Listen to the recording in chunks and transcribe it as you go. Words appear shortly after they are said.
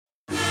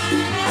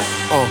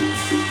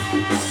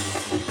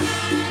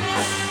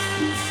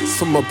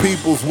my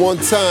peoples one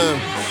time.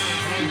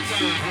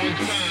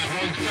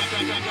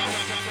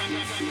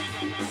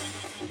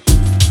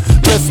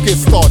 Let's get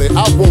started.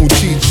 I won't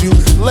cheat you.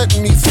 Let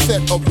me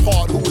set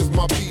apart who is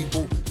my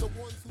people.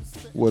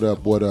 What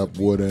up, what up,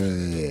 what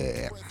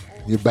up?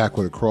 You're back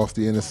with Across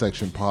the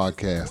Intersection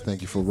podcast.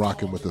 Thank you for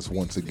rocking with us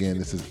once again.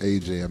 This is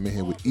AJ. I'm in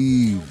here with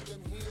Eve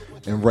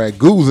and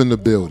Ragu's in the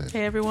building.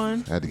 Hey,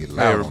 everyone. I had to get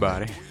loud. Hey,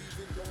 everybody.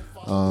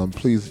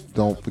 Please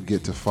don't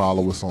forget to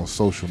follow us on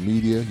social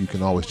media. You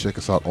can always check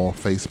us out on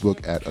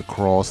Facebook at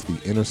Across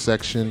the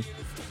Intersection,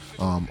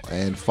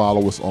 and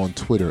follow us on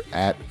Twitter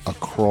at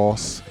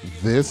Across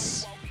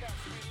This.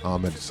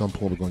 At some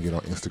point, we're going to get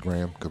on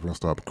Instagram because we're going to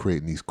start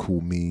creating these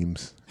cool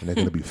memes, and they're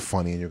going to be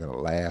funny, and you're going to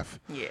laugh.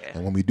 Yeah.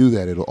 And when we do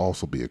that, it'll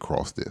also be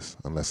Across This,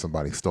 unless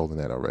somebody's stolen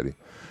that already.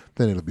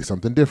 Then it'll be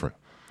something different.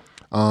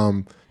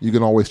 You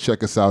can always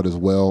check us out as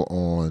well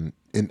on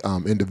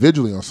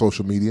individually on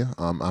social media.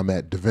 I'm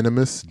at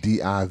Divenomous,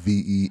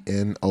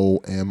 DIVENOMOUS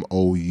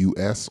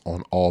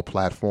on all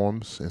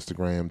platforms,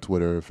 Instagram,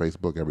 Twitter,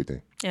 Facebook,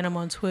 everything. And I'm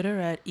on Twitter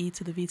at E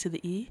to the V to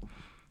the E.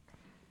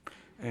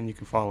 And you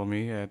can follow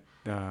me at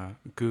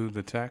Goo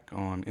the Tech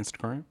on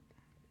Instagram.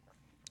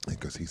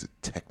 Because he's a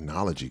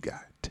technology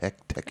guy,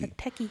 techie.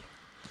 Techie.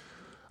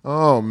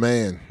 Oh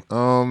man.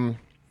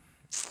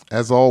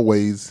 As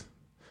always,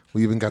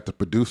 we even got the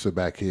producer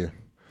back here.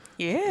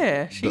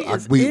 Yeah, she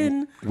is we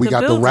in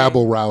got building. the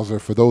rabble rouser.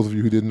 For those of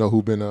you who didn't know,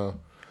 who've been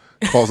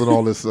causing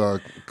all this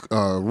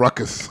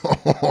ruckus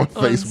on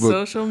Facebook. On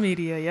social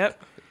media,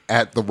 yep.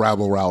 At the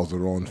rabble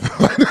rouser on.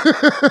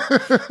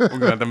 We're going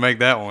to have to make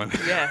that one.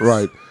 Yes.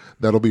 Right.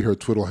 That'll be her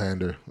Twitter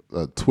handle.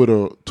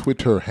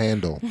 Twitter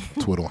handle.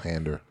 Twiddle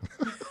hander.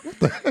 What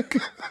the heck?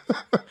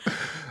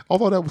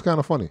 Although that was kind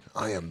of funny.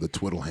 I am the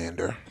twiddle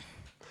hander.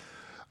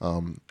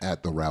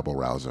 At the rabble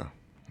rouser.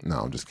 No,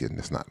 I'm just kidding.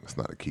 It's not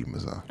a key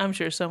Mazar. I'm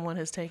sure someone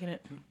has taken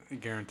it.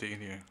 Guaranteed,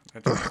 yeah.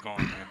 That's what's going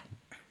on, man.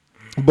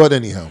 But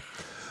anyhow,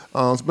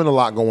 it's been a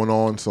lot going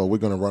on, so we're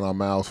going to run our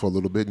mouths for a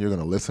little bit, and you're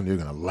going to listen, you're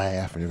going to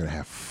laugh, and you're going to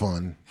have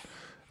fun,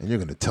 and you're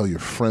going to tell your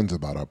friends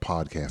about our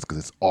podcast because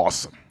it's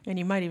awesome. And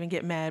you might even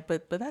get mad,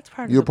 but that's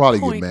part of You'll the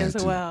probably point get mad as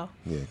too. well.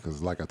 Yeah,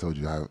 because like I told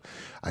you,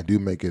 I do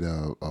make it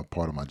a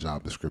part of my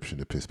job description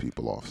to piss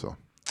people off. So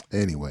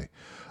anyway,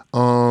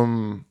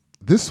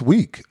 this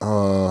week,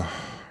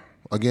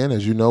 again,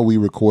 as you know, we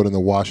record in the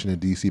Washington,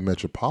 D.C.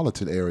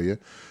 metropolitan area.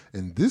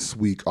 And this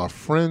week, our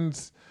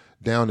friends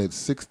down at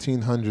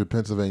 1600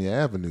 Pennsylvania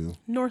Avenue,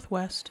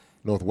 Northwest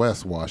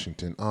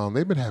Washington,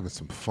 they've been having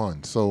some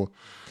fun. So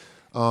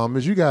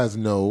as you guys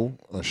know,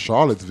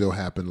 Charlottesville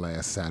happened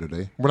last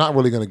Saturday. We're not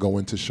really going to go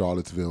into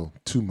Charlottesville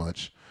too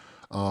much.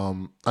 I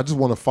just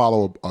want to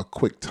follow a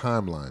quick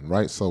timeline,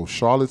 right? So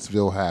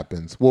Charlottesville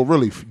happens. Well,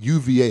 really,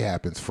 UVA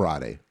happens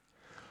Friday.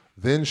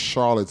 Then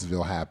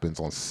Charlottesville happens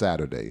on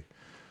Saturday.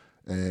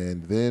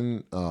 And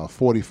then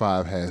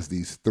 45 has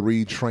these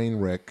 3 train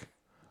wreck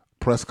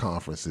press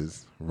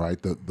conferences,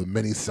 right? The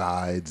many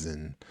sides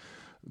and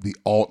the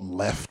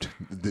alt-left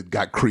that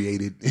got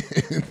created.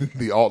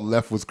 The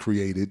alt-left was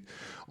created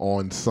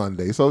on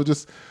Sunday. So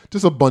just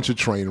a bunch of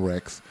train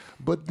wrecks.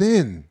 But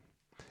then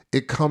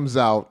it comes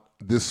out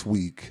this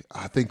week,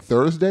 I think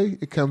Thursday.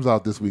 It comes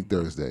out this week,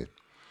 Thursday,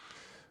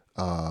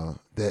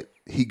 that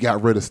he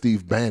got rid of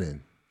Steve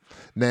Bannon.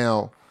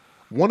 Now,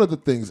 one of the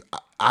things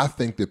I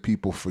think that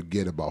people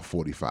forget about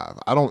 45,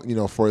 I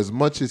don't, for as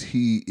much as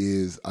he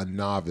is a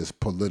novice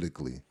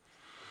politically,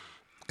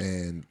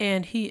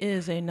 and he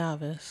is a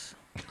novice.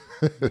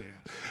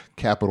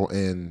 Capital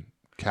N,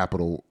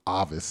 capital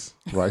Ovis,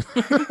 right?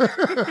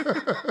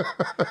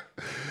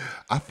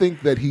 I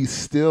think that he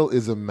still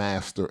is a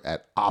master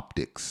at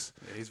optics.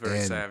 Yeah, he's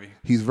very savvy.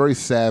 He's very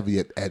savvy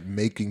at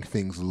making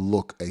things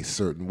look a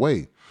certain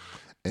way.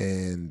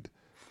 And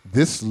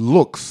this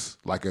looks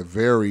like a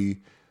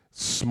very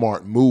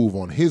smart move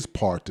on his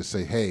part to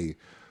say, hey,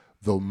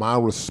 my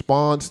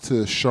response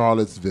to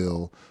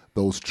Charlottesville,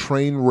 those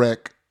train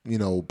wreck,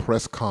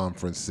 press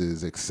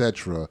conferences,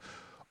 etc.,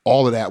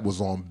 all of that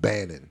was on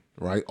Bannon,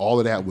 right? All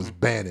of that was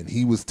Bannon.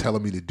 He was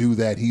telling me to do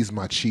that. He's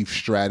my chief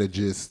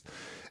strategist,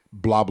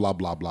 blah, blah,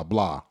 blah, blah,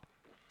 blah.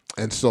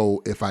 And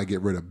so if I get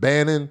rid of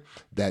Bannon,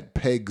 that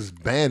pegs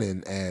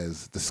Bannon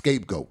as the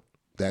scapegoat.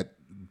 That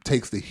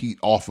takes the heat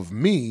off of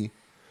me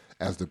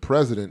as the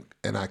president,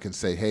 and I can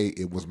say, hey,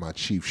 it was my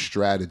chief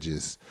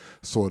strategist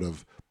sort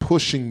of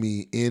pushing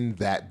me in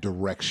that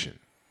direction.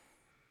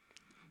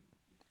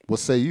 What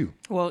say you?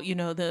 Well,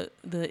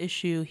 the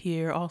issue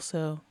here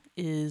also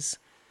is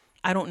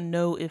I don't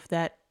know if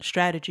that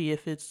strategy,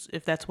 if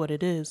that's what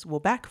it is,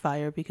 will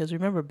backfire, because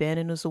remember,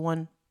 Bannon was the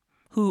one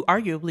who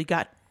arguably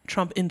got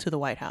Trump into the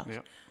White House.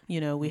 Yep.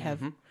 We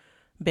have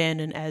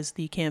Bannon as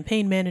the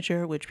campaign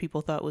manager, which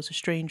people thought was a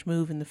strange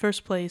move in the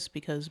first place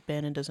because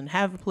Bannon doesn't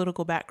have a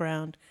political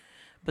background,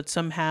 but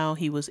somehow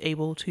he was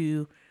able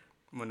to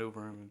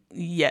maneuver him.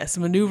 Yes,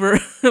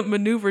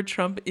 maneuver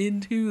Trump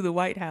into the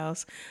White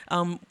House,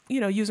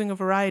 using a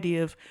variety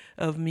of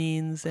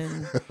means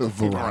and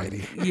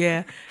variety.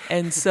 Yeah.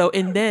 And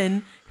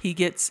then he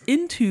gets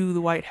into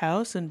the White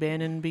House and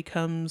Bannon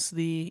becomes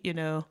the,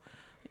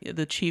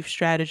 the chief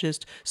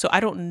strategist. So I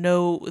don't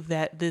know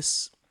that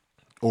this.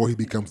 Or he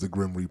becomes the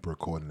Grim Reaper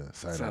according to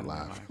Saturday Night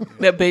Live.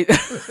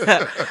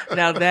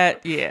 Now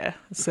that, yeah.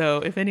 So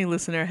if any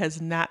listener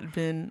has not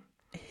been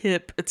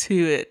hip to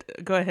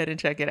it, go ahead and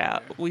check it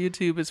out.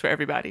 YouTube is for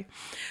everybody.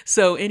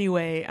 So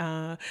anyway,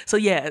 so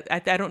yeah, I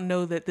don't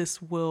know that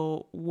this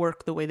will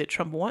work the way that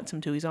Trump wants him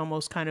to. He's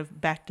almost kind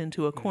of backed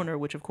into a corner,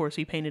 which of course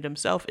he painted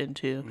himself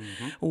into,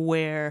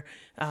 where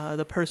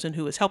the person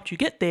who has helped you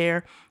get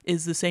there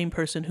is the same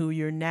person who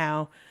you're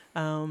now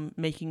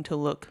making to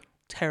look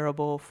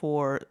terrible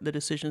for the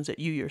decisions that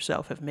you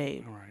yourself have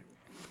made. Right.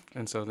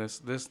 And so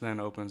this then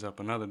opens up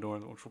another door,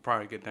 which we'll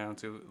probably get down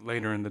to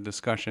later in the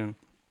discussion,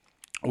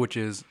 which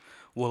is,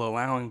 will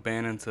allowing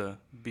Bannon to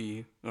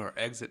be or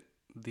exit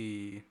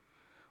the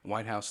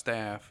White House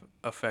staff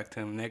affect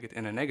him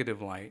in a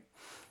negative light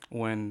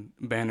when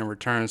Bannon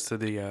returns to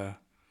the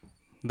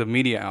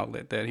media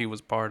outlet that he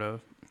was part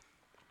of?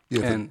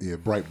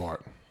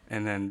 Breitbart.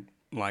 And then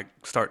like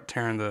start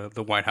tearing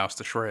the White House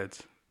to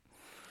shreds.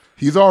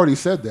 He's already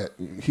said that.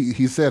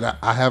 He said,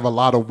 I have a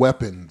lot of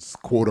weapons,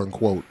 quote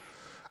unquote.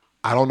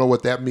 I don't know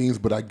what that means,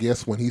 but I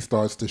guess when he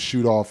starts to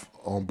shoot off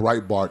on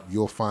Breitbart,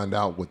 you'll find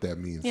out what that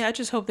means. Yeah, I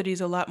just hope that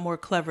he's a lot more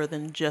clever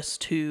than just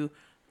to,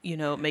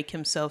 make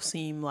himself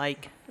seem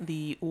like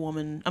the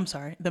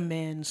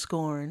man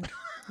scorned.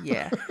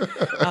 Yeah.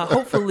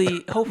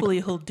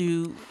 Hopefully he'll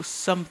do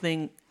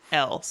something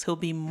else. He'll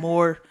be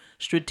more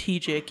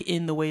strategic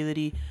in the way that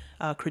he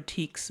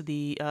critiques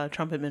the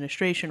Trump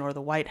administration or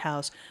the White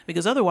House,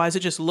 because otherwise it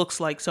just looks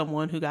like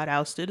someone who got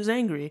ousted is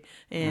angry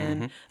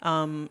and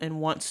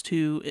wants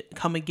to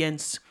come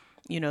against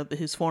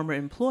his former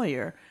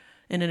employer.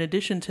 And in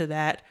addition to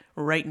that,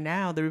 right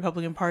now the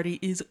Republican Party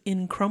is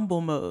in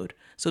crumble mode.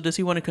 So does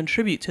he want to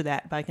contribute to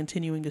that by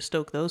continuing to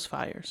stoke those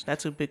fires?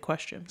 That's a big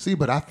question. See,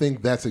 but I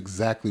think that's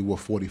exactly what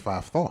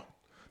 45 thought.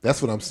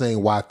 That's what I'm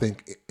saying. Why I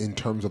think in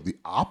terms of the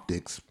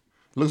optics,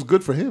 it looks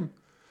good for him.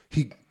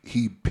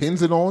 He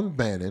pins it on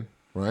Bannon,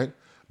 right?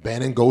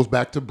 Bannon goes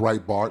back to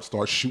Breitbart,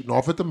 starts shooting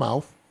off at the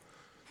mouth.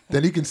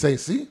 Then he can say,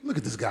 see, look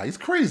at this guy. He's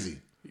crazy.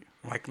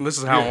 Like, this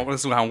is how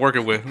I'm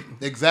working with.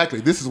 Exactly.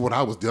 This is what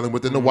I was dealing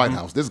with in the White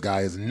House. This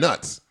guy is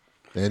nuts.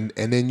 And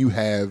then you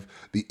have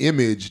the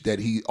image that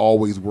he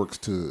always works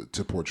to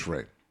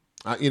portray.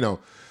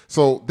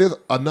 So there's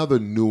another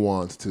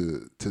nuance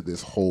to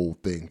this whole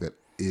thing that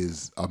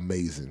is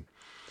amazing.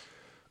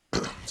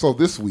 So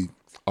this week,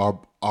 our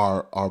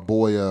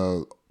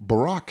boy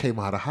Barack came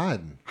out of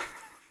hiding.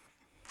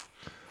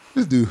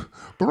 This dude,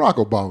 Barack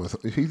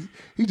Obama,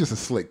 he's just a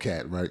slick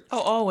cat, right?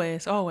 Oh,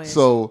 always.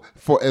 So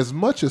for as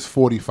much as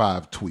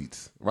 45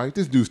 tweets, right?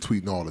 This dude's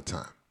tweeting all the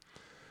time.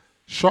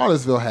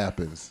 Charlottesville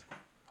happens.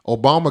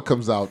 Obama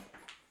comes out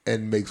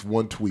and makes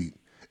one tweet,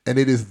 and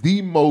it is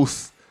the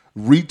most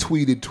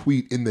retweeted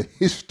tweet in the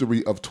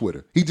history of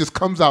Twitter. He just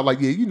comes out like,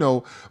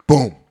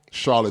 boom,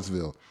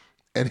 Charlottesville.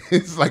 And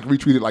it's like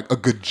retweeted like a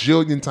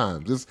gajillion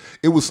times.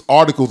 It was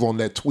articles on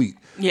that tweet.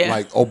 Yeah.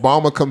 Like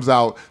Obama comes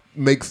out,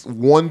 makes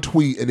one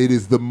tweet, and it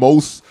is the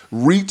most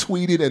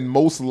retweeted and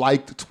most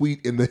liked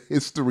tweet in the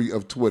history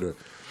of Twitter.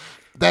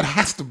 That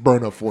has to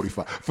burn up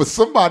 45. For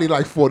somebody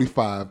like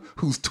 45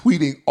 who's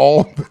tweeting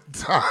all the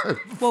time.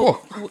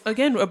 Well,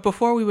 again,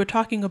 before we were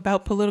talking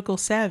about political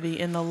savvy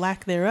and the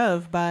lack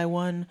thereof by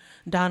one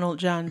Donald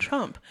John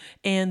Trump.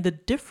 And the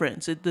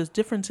difference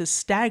is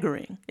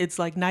staggering. It's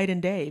like night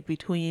and day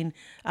between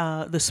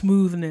the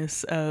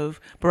smoothness of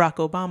Barack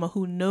Obama,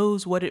 who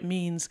knows what it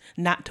means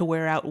not to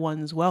wear out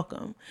one's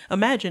welcome.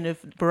 Imagine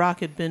if Barack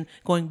had been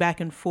going back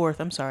and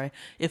forth.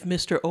 If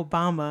Mr.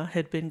 Obama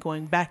had been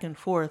going back and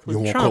forth with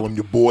Trump. You won't call him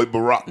your boy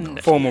Barack?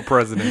 No. Former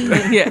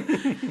president.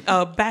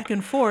 Yeah. Back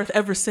and forth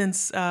ever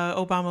since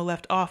Obama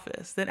left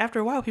office. Then after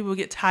a while, people would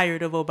get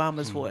tired of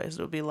Obama's voice.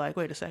 It would be like,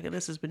 wait a second,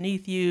 this is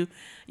beneath you.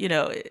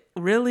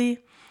 Really?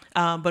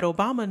 But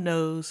Obama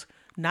knows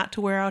not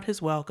to wear out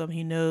his welcome.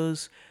 He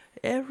knows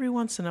every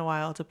once in a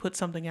while to put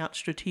something out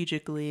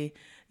strategically,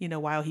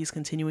 while he's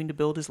continuing to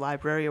build his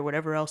library or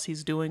whatever else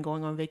he's doing,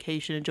 going on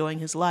vacation, enjoying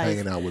his life.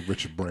 Hanging out with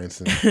Richard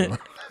Branson.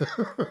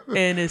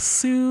 And as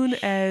soon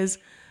as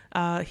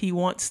he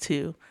wants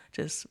to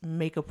just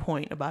make a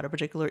point about a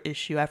particular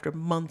issue after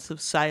months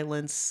of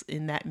silence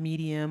in that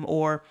medium,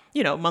 or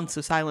months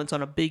of silence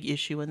on a big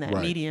issue in that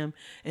medium,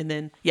 and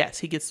then yes,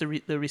 he gets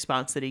the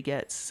response that he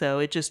gets. So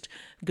it just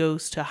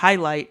goes to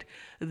highlight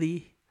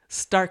the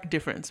stark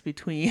difference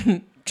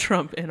between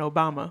Trump and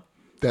Obama.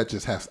 That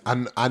just has.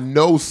 I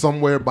know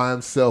somewhere by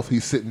himself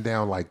he's sitting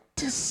down like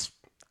this.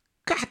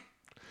 God.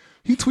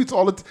 He tweets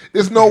all the time.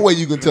 There's no way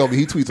you can tell me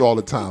he tweets all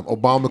the time.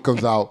 Obama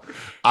comes out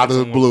of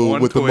the blue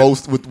with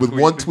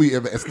one tweet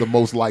ever. It's the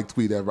most liked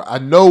tweet ever. I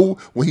know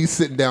when he's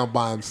sitting down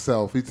by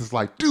himself, he's just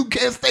like, dude,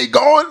 can't stay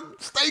going?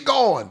 Stay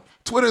going.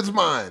 Twitter's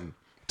mine.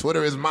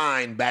 Twitter is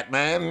mine,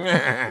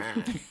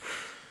 Batman.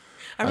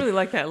 I really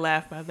like that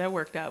laugh. That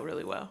worked out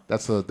really well.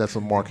 That's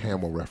a Mark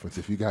Hamill reference.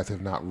 If you guys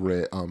have not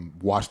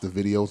watched the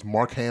videos,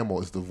 Mark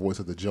Hamill is the voice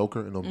of the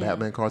Joker in those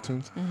Batman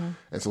cartoons. Mm-hmm.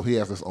 And so he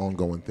has this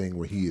ongoing thing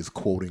where he is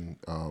quoting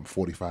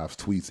 45's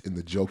tweets in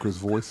the Joker's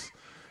voice.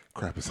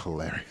 crap is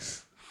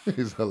hilarious.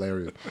 It's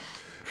hilarious.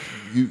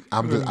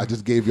 I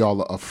just gave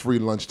y'all a free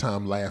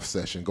lunchtime laugh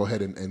session. Go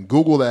ahead and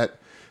Google that.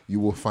 You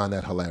will find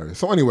that hilarious.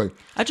 So anyway,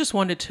 I just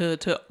wanted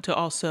to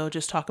also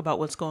just talk about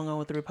what's going on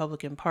with the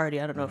Republican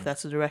Party. I don't know if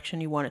that's the direction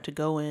you want it to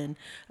go in.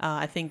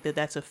 I think that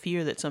that's a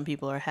fear that some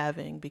people are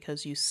having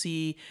because you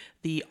see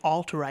the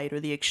alt-right or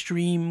the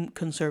extreme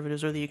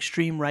conservatives or the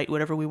extreme right,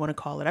 whatever we want to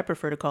call it. I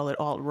prefer to call it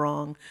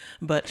alt-wrong.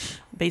 But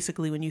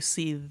basically when you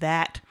see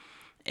that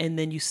and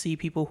then you see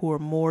people who are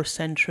more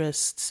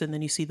centrists and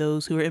then you see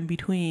those who are in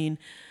between,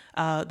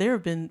 there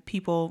have been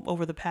people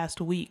over the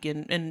past week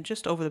and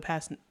just over the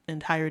past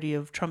entirety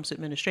of Trump's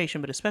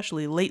administration, but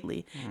especially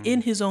lately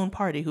in his own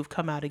party who've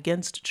come out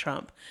against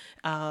Trump.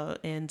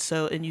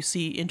 And you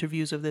see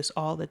interviews of this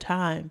all the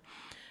time.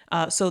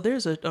 So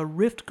there's a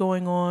rift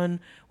going on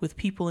with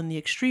people in the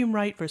extreme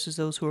right versus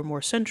those who are more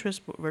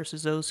centrist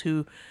versus those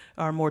who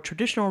are more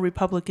traditional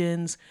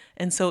Republicans.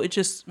 And so it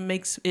just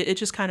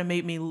kind of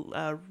made me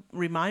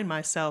remind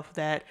myself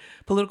that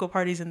political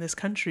parties in this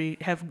country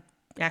have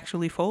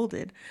actually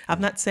folded. I'm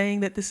not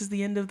saying that this is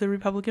the end of the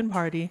Republican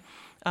Party,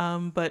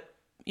 but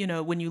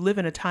when you live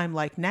in a time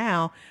like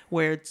now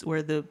where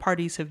the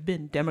parties have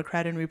been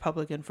Democrat and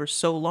Republican for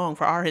so long,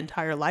 for our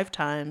entire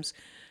lifetimes,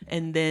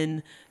 and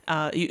then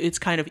it's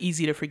kind of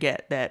easy to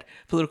forget that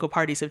political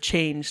parties have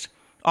changed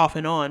off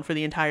and on for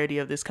the entirety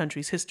of this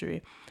country's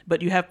history.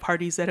 But you have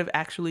parties that have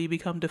actually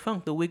become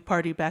defunct. The Whig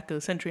Party back a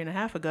century and a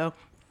half ago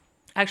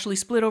actually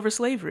split over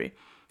slavery.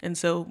 And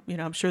so,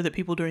 I'm sure that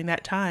people during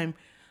that time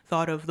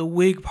thought of the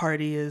Whig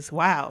Party as,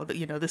 wow,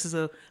 this is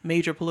a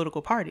major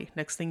political party.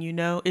 Next thing you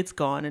know, it's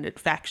gone and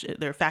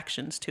there are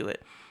factions to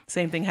it.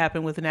 Same thing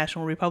happened with the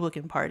National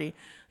Republican Party,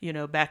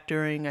 back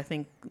during, I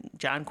think,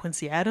 John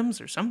Quincy Adams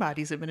or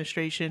somebody's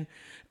administration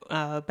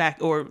Hoped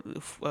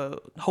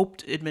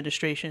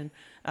administration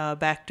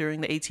back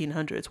during the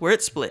 1800s where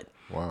it split.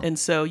 Wow. And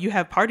so you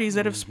have parties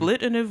that have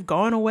split and have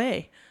gone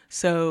away.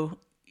 So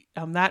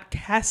I'm not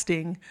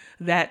casting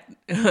that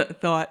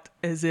thought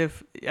as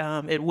if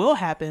it will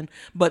happen,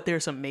 but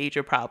there's some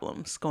major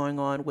problems going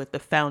on with the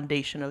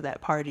foundation of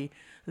that party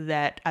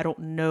that I don't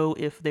know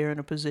if they're in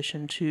a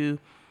position to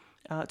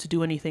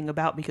do anything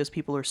about because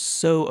people are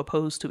so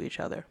opposed to each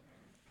other.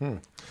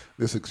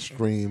 This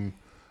extreme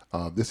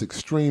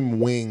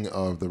wing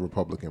of the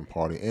Republican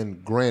Party,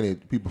 and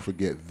granted, people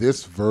forget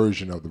this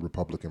version of the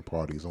Republican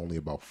Party is only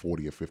about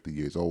 40 or 50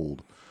 years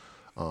old.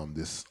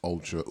 This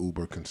ultra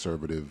uber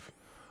conservative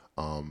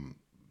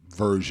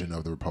version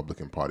of the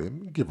Republican Party,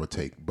 give or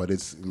take, but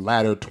it's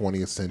latter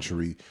 20th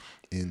century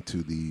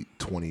into the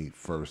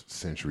 21st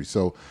century.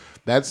 So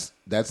that's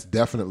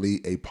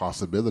definitely a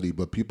possibility,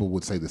 but people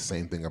would say the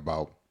same thing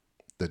about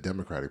the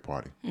Democratic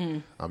Party.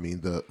 I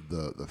mean,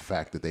 the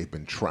fact that they've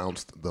been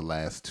trounced the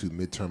last two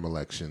midterm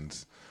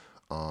elections,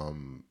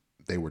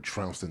 they were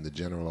trounced in the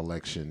general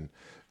election.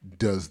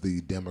 Does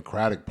the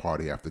Democratic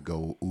Party have to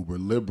go uber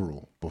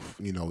liberal,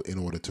 in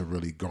order to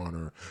really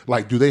garner,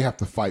 do they have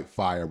to fight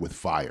fire with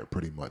fire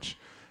pretty much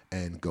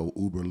and go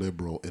uber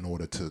liberal in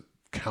order to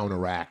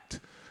counteract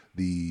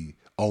the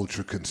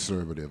ultra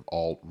conservative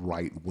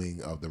alt-right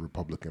wing of the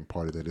Republican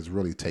Party that has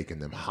really taken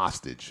them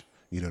hostage?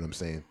 You know what I'm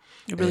saying?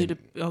 It really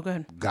go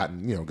ahead.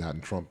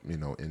 Gotten Trump,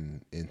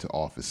 into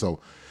office. So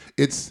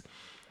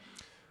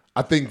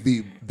I think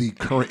the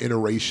current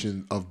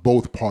iteration of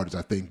both parties,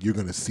 I think you're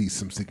going to see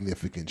some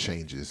significant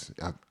changes.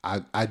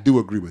 I do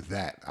agree with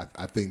that.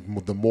 I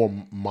think the more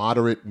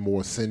moderate,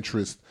 more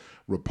centrist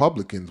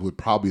Republicans would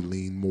probably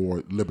lean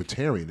more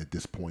libertarian at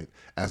this point,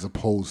 as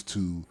opposed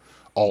to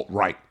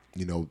alt-right,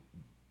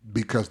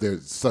 because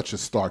there's such a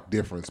stark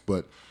difference.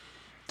 But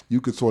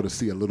you could sort of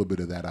see a little bit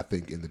of that, I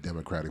think, in the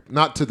Democratic,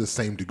 not to the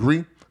same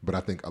degree, but I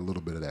think a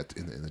little bit of that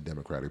in the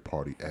Democratic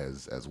Party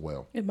as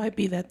well. It might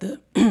be that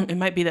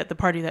the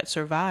party that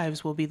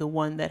survives will be the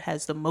one that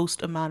has the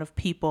most amount of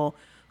people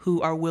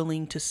who are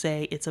willing to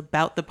say it's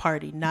about the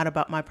party, not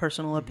about my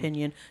personal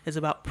opinion. It's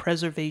about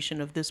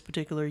preservation of this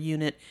particular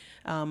unit.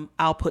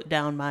 I'll put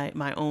down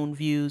my own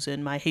views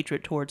and my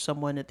hatred towards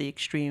someone at the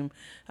extreme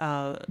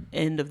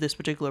end of this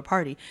particular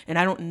party. And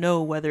I don't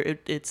know whether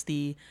it's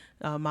the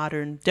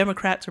modern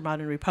Democrats or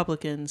modern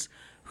Republicans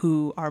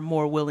who are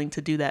more willing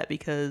to do that,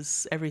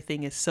 because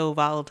everything is so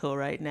volatile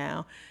right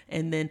now.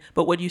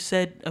 But what you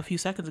said a few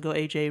seconds ago,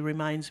 AJ,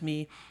 reminds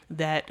me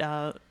that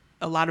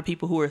a lot of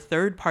people who are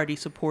third party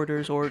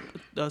supporters or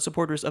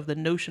supporters of the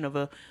notion of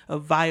a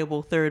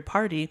viable third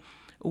party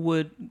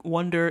would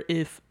wonder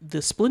if the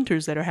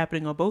splinters that are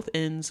happening on both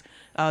ends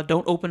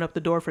don't open up the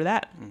door for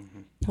that.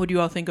 Mm-hmm. What do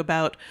you all think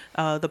about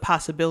the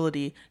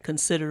possibility,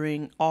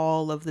 considering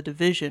all of the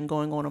division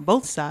going on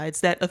both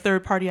sides, that a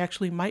third party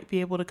actually might be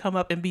able to come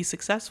up and be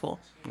successful?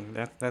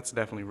 That's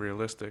definitely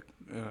realistic.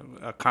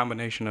 A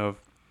combination of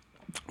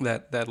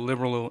that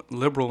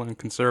liberal and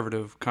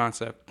conservative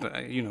concept,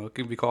 it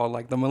could be called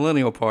like the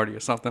Millennial Party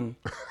or something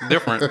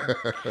different.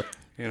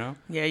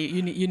 Yeah,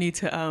 you need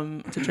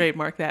to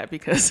trademark that,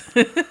 because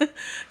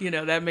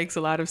that makes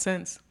a lot of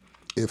sense.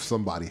 If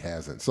somebody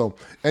hasn't. So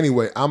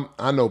anyway,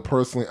 I know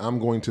personally I'm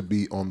going to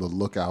be on the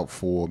lookout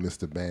for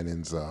Mr.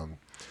 Bannon's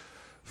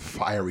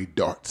fiery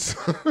darts,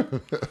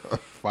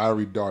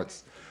 fiery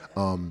darts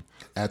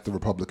at the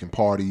Republican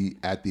Party,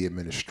 at the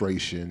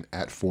administration,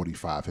 at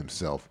 45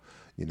 himself.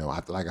 You know,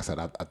 like I said,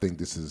 I think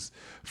this is,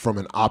 from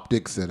an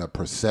optics and a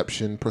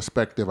perception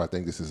perspective, I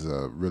think this is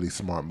a really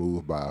smart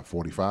move by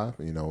 45.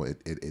 You know,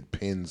 it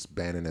pins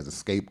Bannon as a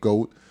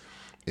scapegoat.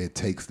 It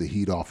takes the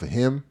heat off of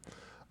him,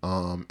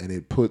 and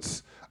it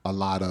puts a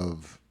lot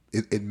of,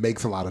 it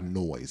makes a lot of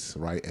noise,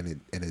 right?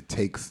 And it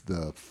takes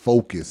the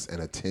focus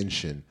and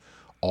attention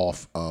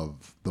off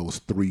of those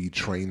three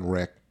train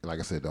wreck, like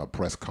I said,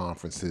 press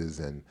conferences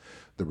and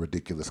the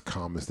ridiculous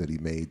comments that he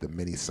made, the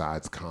many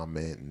sides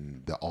comment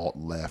and the alt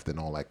left and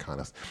all that kind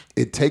of stuff.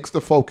 It takes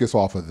the focus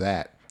off of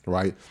that,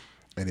 right?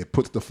 And it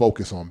puts the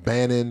focus on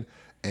Bannon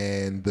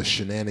and the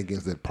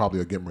shenanigans that probably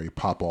are getting ready to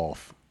pop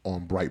off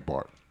on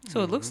Breitbart.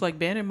 So it looks like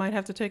Bannon might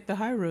have to take the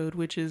high road,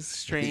 which is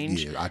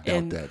strange. Yeah, I doubt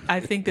and that. I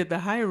think that the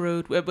high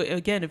road, but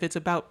again, if it's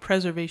about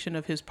preservation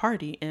of his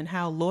party and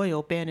how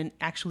loyal Bannon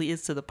actually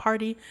is to the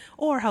party,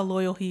 or how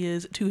loyal he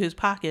is to his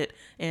pocket,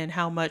 and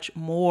how much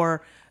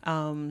more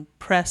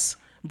press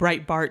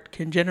Breitbart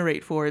can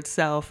generate for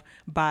itself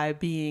by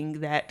being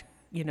that,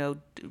 you know,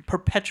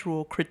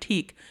 perpetual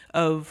critique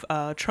of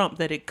Trump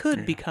that it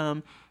could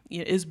become.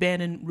 Is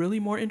Bannon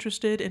really more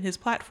interested in his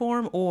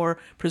platform or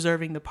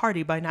preserving the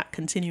party by not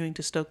continuing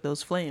to stoke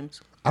those flames?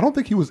 I don't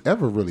think he was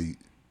ever really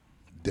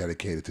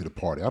dedicated to the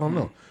party. I don't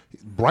know.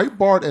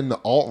 Breitbart and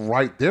the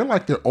alt-right, they're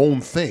like their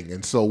own thing.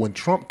 And so when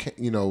Trump,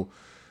 you know,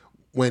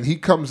 when he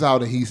comes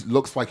out and he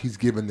looks like he's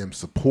giving them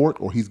support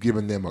or he's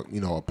giving them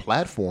a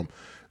platform,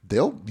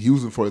 they'll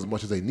use him for as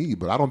much as they need.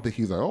 But I don't think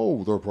he's like,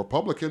 oh, the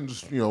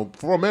Republicans, you know,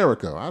 for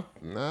America.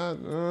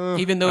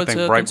 Even though it's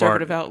a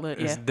conservative outlet.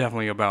 It's Yeah.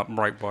 definitely about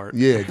Breitbart.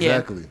 Yeah,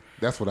 exactly. Yeah.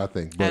 That's what I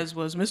think. But, as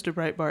was Mr.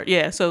 Breitbart.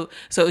 Yeah, so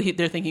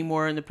they're thinking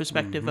more in the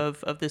perspective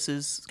of this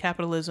is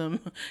capitalism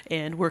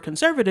and we're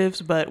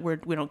conservatives, but we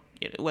don't,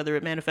 whether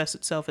it manifests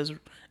itself as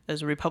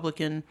a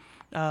Republican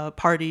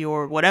party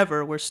or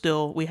whatever,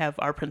 we have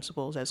our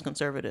principles as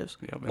conservatives.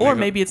 Yeah, or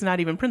maybe it's not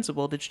even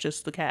principled, it's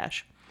just the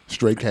cash.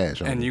 Straight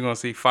cash. And you're going to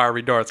see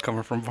fiery darts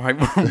coming from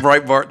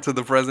Breitbart to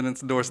the president's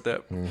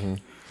doorstep. Mm-hmm.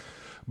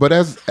 But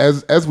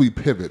as we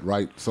pivot,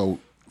 right, so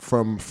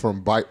from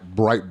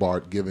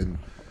Breitbart giving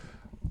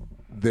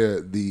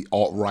the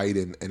alt-right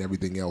and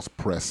everything else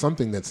press,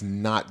 something that's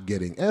not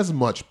getting as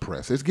much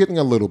press. It's getting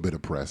a little bit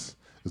of press.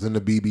 It's in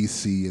the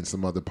BBC and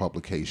some other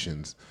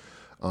publications.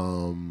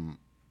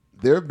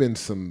 There have been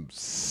some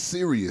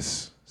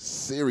serious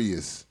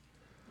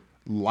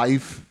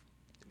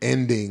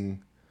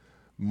life-ending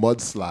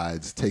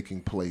mudslides taking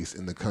place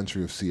in the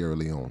country of Sierra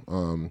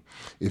Leone.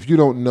 If you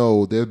don't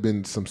know, there have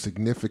been some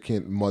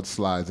significant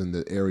mudslides in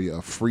the area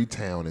of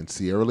Freetown in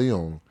Sierra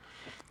Leone,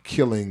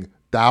 killing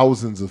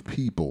thousands of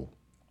people.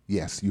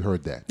 Yes, you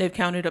heard that. They've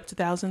counted up to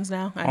thousands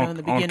now. I know in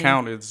the beginning. On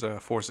count, it's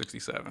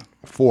 467.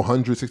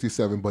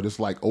 467, but it's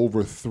like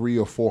over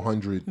 300 or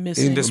 400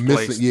 missing.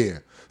 Displaced. Yeah.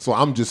 So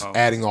I'm just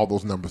adding all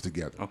those numbers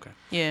together. Okay.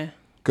 Yeah.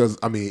 Because,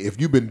 I mean,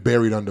 if you've been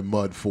buried under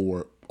mud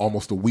for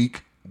almost a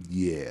week,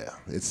 yeah,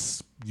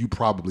 you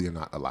probably are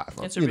not alive.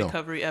 It's a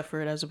recovery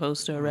effort as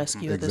opposed to a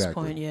rescue at this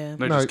point. Yeah.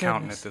 They're just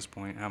counting at this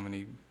point how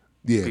many.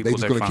 Yeah, they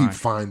just going to keep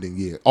finding.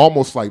 Yeah,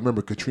 almost like,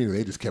 remember Katrina?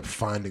 They just kept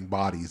finding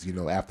bodies.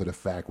 After the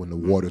fact when the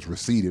waters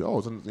receded. Oh,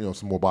 some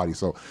more bodies.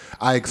 So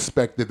I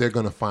expect that they're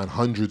going to find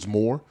hundreds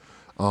more,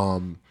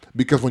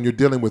 because when you're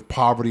dealing with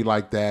poverty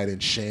like that in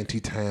shanty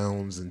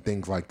towns and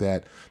things like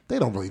that, they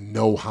don't really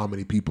know how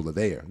many people are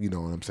there. You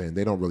know what I'm saying?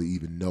 They don't really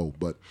even know.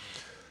 But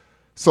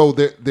so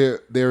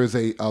there is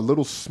a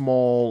little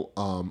small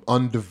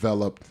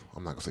undeveloped.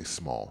 I'm not going to say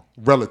small,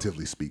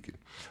 relatively speaking.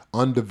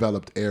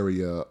 Undeveloped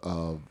area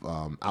of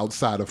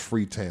outside of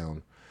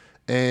Freetown,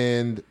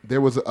 and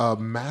there was a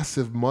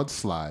massive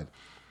mudslide.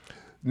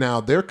 Now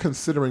they're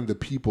considering the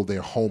people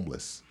they're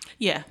homeless.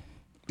 Yeah,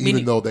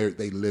 even though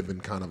they live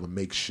in kind of a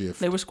makeshift.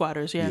 They were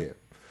squatters. Yeah.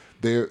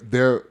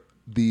 They're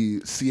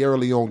the Sierra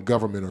Leone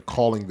government are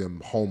calling them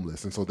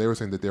homeless, and so they were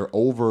saying that there are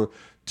over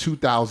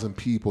 2,000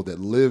 people that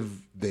live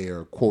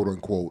there, quote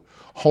unquote,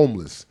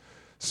 homeless.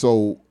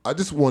 So I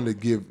just wanted to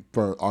give,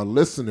 for our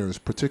listeners,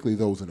 particularly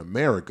those in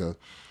America,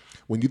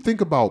 when you think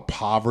about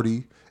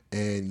poverty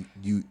and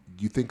you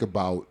think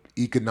about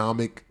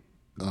economic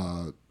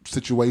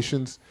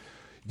situations,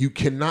 you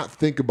cannot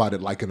think about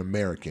it like an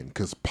American,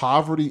 because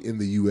poverty in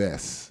the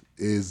U.S.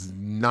 is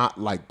not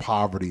like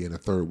poverty in a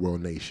third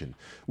world nation,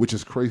 which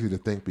is crazy to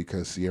think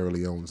because Sierra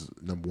Leone's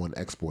number one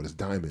export is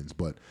diamonds,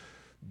 but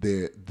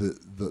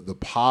the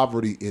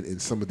poverty in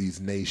some of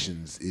these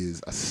nations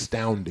is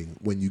astounding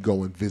when you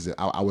go and visit.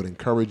 I would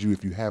encourage you,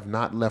 if you have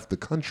not left the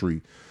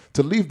country,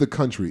 to leave the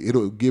country.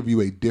 It'll give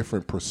you a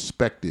different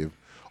perspective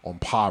on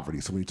poverty.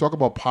 So when you talk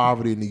about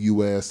poverty in the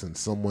U.S. and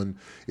someone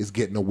is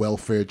getting a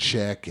welfare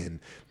check and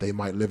they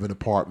might live in an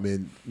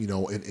apartment,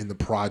 in the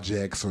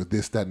projects or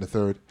this, that, and the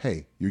third,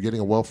 hey, you're getting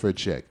a welfare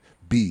check.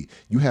 B,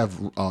 you have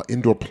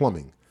indoor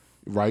plumbing,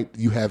 right?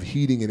 You have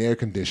heating and air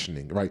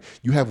conditioning, right?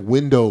 You have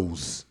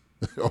windows.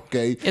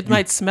 Okay. It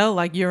might smell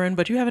like urine,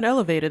 but you have an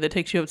elevator that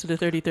takes you up to the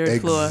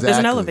 33rd floor. There's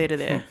an elevator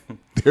there.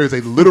 There's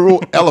a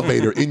literal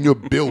elevator in your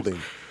building.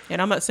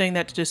 And I'm not saying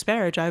that to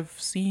disparage. I've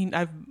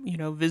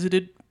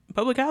visited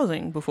public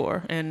housing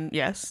before, and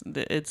yes,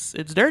 it's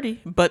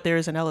dirty, but there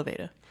is an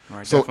elevator.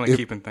 Right, So definitely if-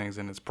 keeping things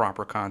in its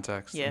proper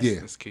context Yeah.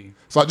 is key.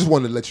 So I just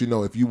wanted to let you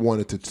know, if you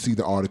wanted to see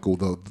the article,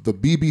 the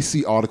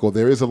BBC article,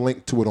 there is a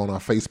link to it on our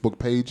Facebook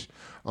page.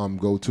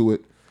 Go to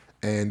it,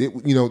 and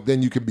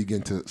then you can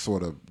begin to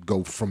sort of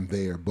go from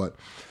there. But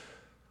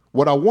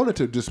what I wanted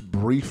to just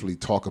briefly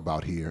talk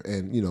about here,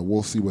 and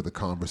we'll see where the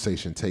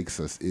conversation takes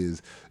us,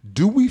 is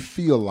do we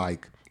feel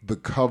like the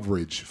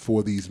coverage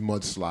for these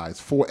mudslides,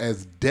 for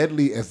as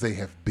deadly as they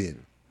have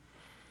been,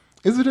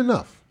 is it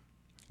enough?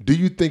 Do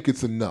you think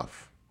it's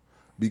enough?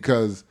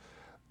 Because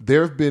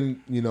there have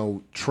been,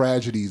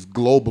 tragedies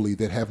globally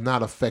that have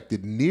not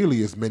affected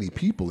nearly as many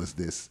people as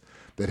this,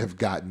 that have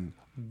gotten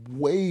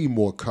way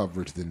more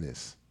coverage than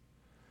this.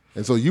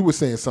 And so you were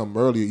saying something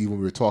earlier, even when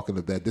we were talking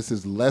of that, this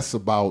is less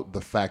about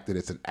the fact that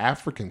it's an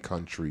African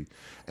country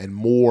and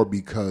more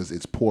because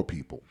it's poor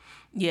people.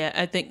 Yeah,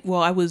 I think,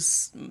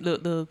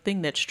 the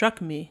thing that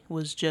struck me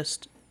was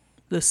just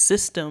the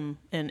system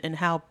and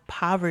how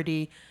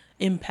poverty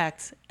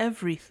impacts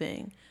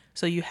everything.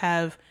 So you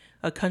have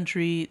a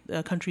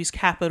country's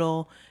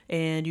capital,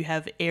 and you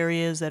have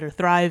areas that are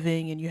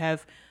thriving, and you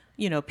have,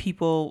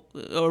 people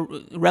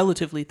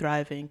relatively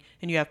thriving,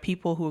 and you have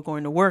people who are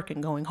going to work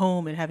and going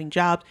home and having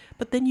jobs.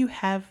 But then you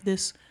have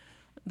this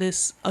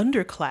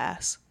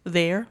underclass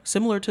there,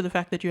 similar to the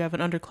fact that you have an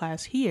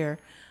underclass here.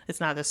 It's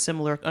not a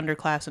similar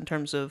underclass in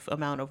terms of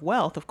amount of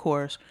wealth, of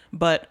course,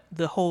 but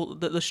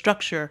the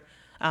structure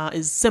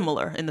is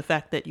similar in the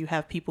fact that you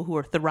have people who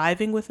are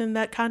thriving within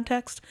that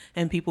context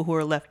and people who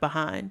are left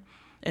behind.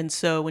 And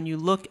so when you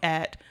look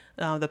at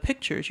the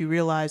pictures, you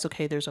realize,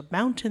 okay, there's a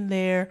mountain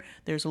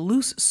there's a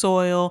loose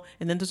soil,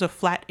 and then there's a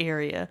flat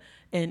area.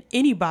 And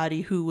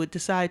anybody who would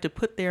decide to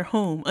put their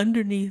home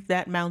underneath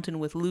that mountain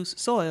with loose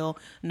soil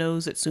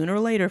knows that sooner or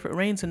later, if it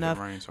rains enough,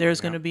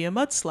 there's going to be a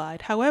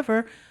mudslide.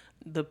 However,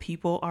 the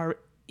people are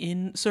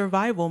in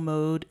survival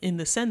mode in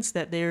the sense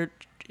that there's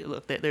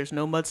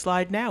no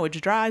mudslide now. It's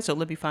dry, so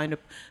let me find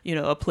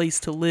a place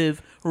to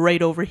live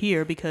right over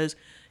here, because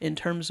in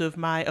terms of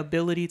my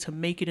ability to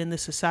make it in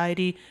this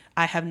society,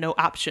 I have no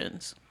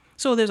options.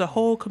 So there's a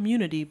whole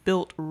community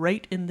built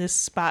right in this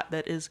spot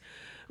that is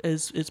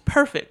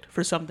perfect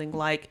for something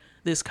like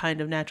this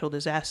kind of natural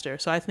disaster.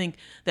 So I think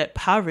that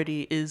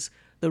poverty is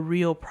the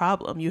real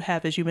problem. You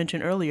have, as you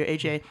mentioned earlier,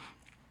 AJ,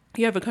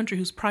 you have a country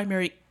whose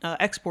primary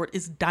export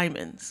is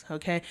diamonds,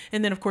 okay?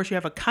 And then, of course, you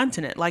have a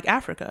continent like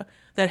Africa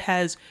that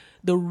has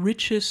the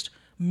richest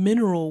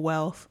mineral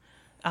wealth,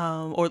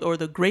 or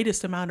the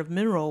greatest amount of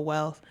mineral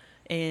wealth,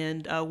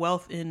 and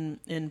wealth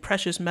in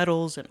precious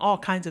metals and all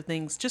kinds of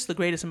things, just the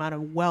greatest amount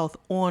of wealth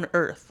on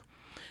Earth.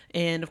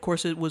 And, of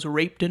course, it was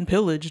raped and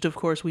pillaged, of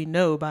course, we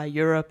know, by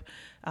Europe,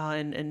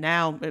 and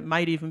now it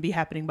might even be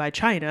happening by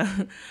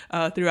China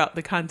throughout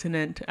the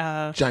continent.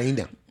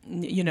 China.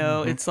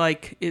 It's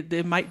like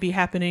it might be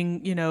happening,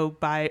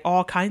 by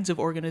all kinds of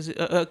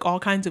all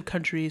kinds of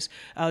countries,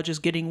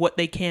 just getting what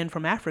they can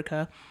from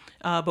Africa.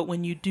 But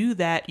when you do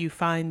that, you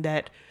find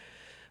that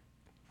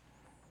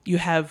you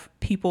have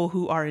people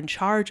who are in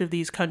charge of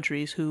these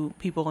countries, who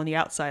people on the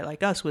outside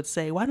like us would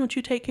say, why don't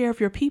you take care of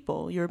your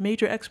people? Your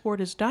major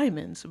export is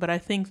diamonds. But I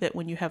think that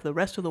when you have the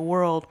rest of the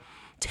world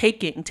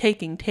taking,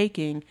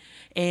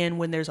 and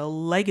when there's a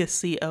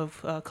legacy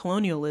of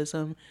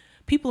colonialism,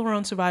 people are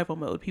on survival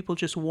mode. People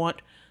just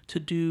want to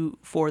do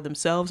for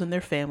themselves and their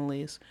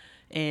families,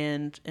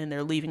 and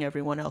they're leaving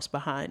everyone else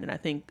behind. And I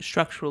think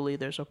structurally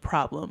there's a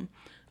problem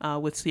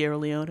with Sierra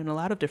Leone and a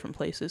lot of different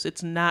places.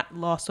 It's not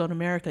lost on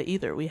America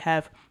either. We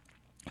have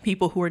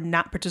people who are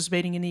not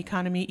participating in the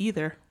economy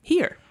either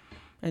here.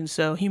 And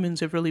so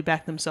humans have really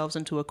backed themselves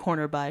into a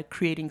corner by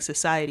creating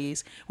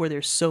societies where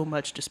there's so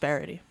much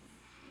disparity.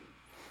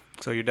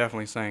 So you're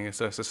definitely saying it's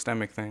a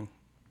systemic thing.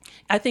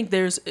 I think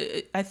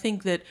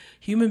that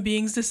human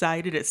beings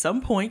decided at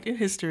some point in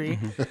history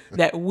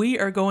that we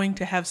are going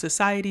to have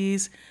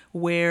societies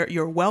where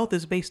your wealth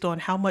is based on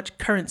how much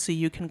currency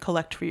you can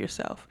collect for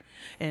yourself.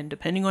 And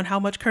depending on how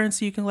much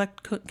currency you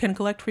can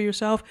collect for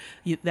yourself,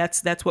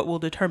 that's what will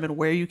determine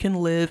where you can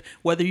live,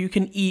 whether you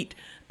can eat,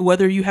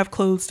 whether you have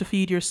clothes to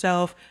feed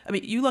yourself. I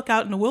mean, you look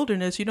out in the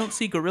wilderness, you don't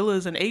see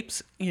gorillas and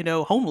apes,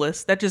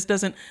 homeless. That just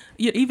doesn't,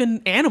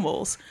 even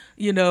animals,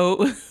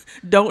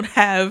 don't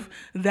have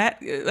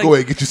that. Like, Go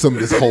ahead, get you some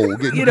of this hole.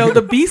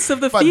 The beasts of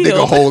the If I dig a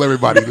field. hole,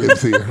 everybody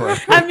lives here.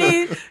 Right? I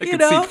mean, It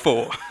can seat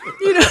 4.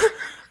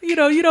 you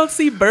don't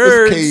see This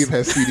birds. cave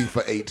has seating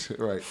for 8.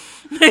 Right.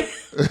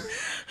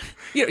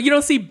 You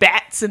don't see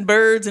bats and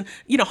birds and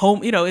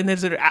and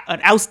there's an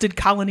ousted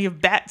colony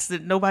of bats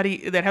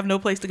that have no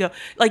place to go.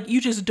 Like, you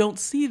just don't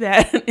see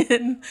that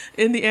in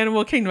the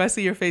animal kingdom. I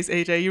see your face,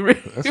 AJ. You're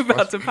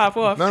about to pop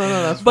off. No,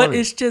 that's But funny.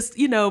 it's just,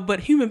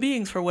 but human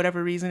beings, for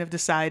whatever reason, have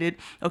decided,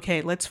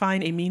 okay, let's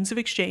find a means of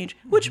exchange,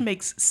 which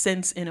makes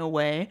sense in a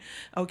way.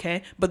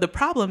 Okay. But the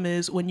problem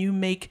is when you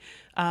make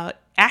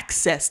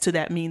access to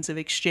that means of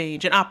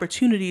exchange, an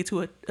opportunity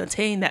to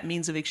attain that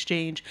means of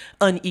exchange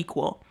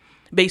unequal.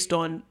 based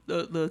on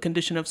the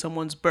condition of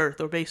someone's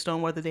birth, or based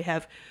on whether they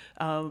have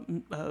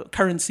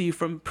currency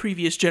from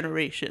previous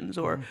generations,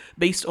 or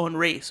based on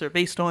race, or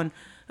based on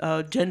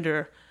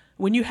gender.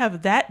 When you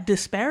have that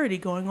disparity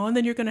going on,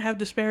 then you're going to have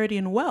disparity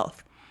in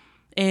wealth.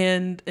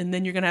 And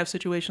then you're going to have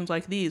situations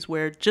like these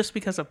where just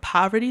because of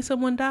poverty,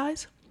 someone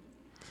dies.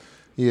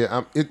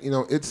 Yeah,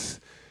 it's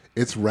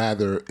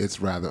rather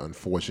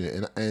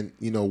unfortunate, and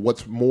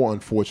what's more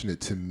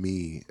unfortunate to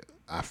me,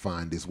 I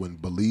find, is when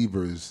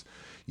believers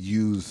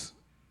use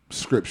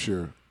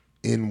Scripture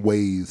in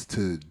ways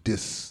to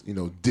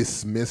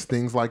dismiss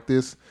things like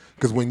this.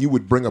 Because when you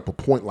would bring up a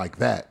point like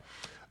that,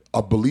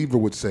 a believer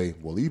would say,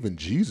 "Well, even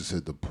Jesus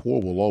said the poor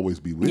will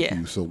always be with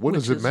you. So what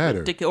does it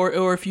matter?"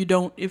 Or if you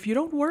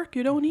don't work,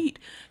 you don't eat.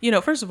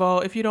 First of all,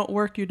 if you don't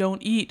work, you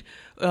don't eat.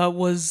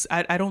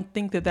 I don't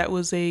think that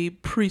was a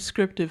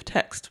prescriptive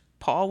text.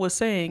 Paul was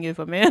saying if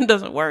a man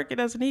doesn't work, he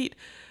doesn't eat.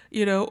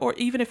 Or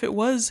even if it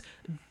was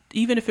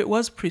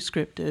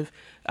prescriptive,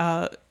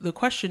 the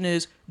question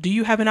is, do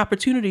you have an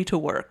opportunity to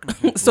work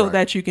so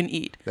that you can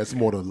eat? That's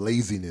more to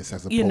laziness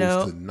as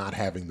opposed to not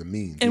having the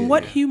means. And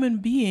what human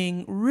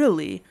being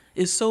really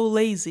is so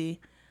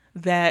lazy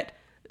that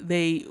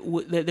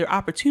that there are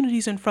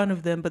opportunities in front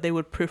of them, but they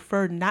would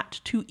prefer not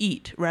to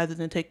eat rather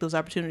than take those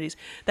opportunities?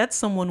 That's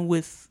someone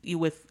with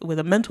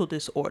a mental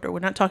disorder. We're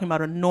not talking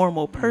about a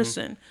normal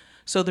person.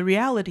 So the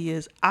reality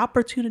is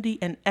opportunity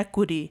and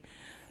equity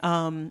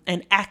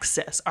and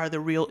access are the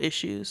real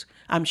issues.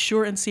 I'm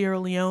sure in Sierra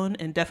Leone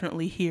and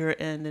definitely here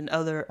and in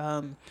other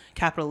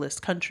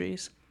capitalist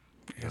countries.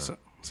 Yeah,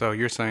 so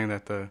you're saying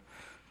that the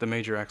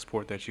major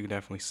export that you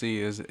definitely see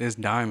is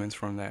diamonds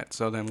from that.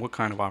 So then what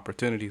kind of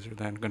opportunities are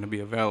then going to be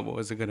available?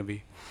 Is it going to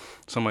be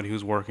somebody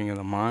who's working in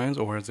the mines,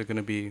 or is it going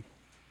to be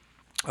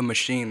a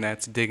machine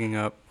that's digging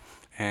up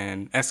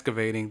and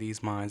excavating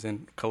these mines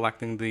and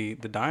collecting the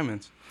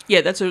diamonds?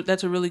 Yeah, that's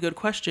a really good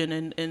question,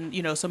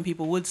 and some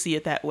people would see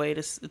it that way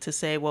to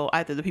say, well,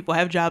 either the people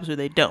have jobs or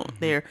they don't.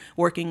 They're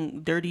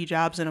working dirty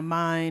jobs in a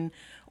mine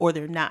or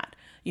they're not.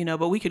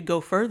 But we could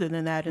go further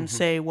than that and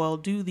say, well,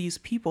 do these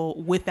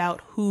people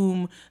without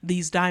whom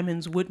these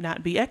diamonds would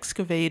not be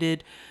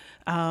excavated,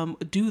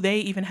 do they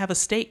even have a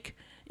stake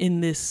in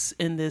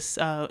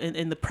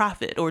the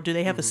profit, or do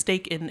they have a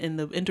stake in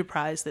the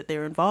enterprise that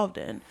they're involved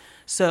in?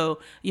 So,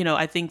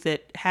 I think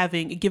that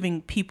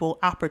giving people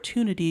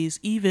opportunities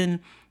even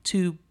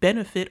to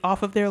benefit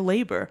off of their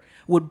labor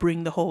would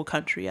bring the whole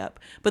country up.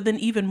 But then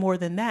even more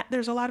than that,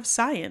 there's a lot of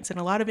science and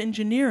a lot of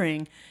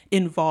engineering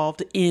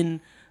involved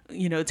in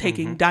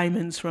taking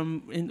diamonds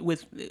from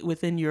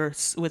within your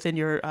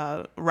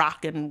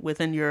rock and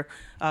within your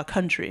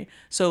country.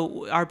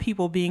 So are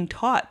people being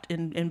taught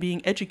and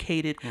being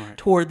educated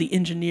toward the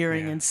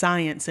engineering and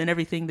science and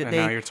everything that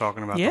now you're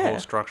talking about the whole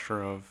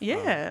structure of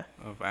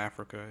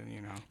Africa,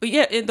 But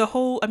yeah, the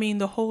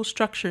whole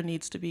structure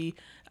needs to be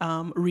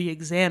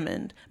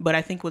re-examined. But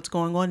I think what's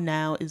going on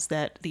now is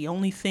that the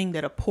only thing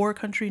that a poor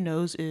country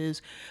knows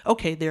is,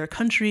 okay, there are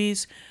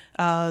countries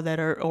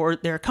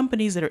there are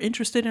companies that are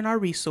interested in our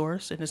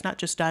resource, and it's not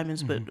just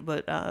diamonds,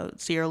 but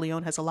Sierra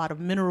Leone has a lot of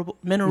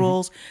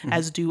minerals,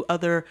 as do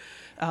other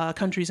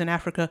countries in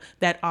Africa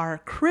that are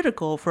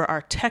critical for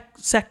our tech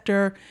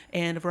sector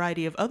and a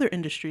variety of other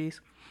industries.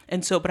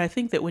 And so, but I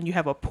think that when you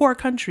have a poor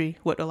country,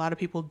 what a lot of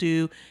people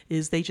do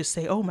is they just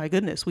say, oh my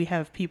goodness, we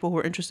have people who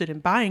are interested in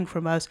buying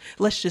from us.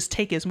 Let's just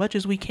take as much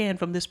as we can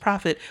from this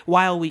profit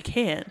while we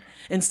can,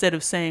 instead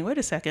of saying, wait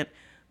a second,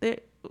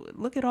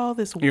 look at all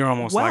this You're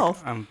almost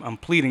wealth. like I'm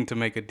pleading to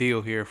make a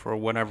deal here for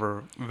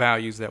whatever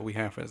values that we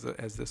have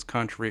as this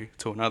country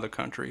to another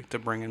country to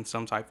bring in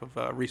some type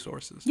of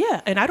resources.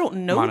 Yeah, and I don't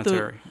know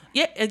monetary.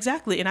 Yeah,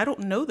 exactly. And I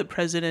don't know the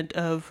president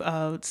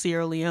of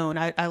Sierra Leone.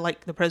 I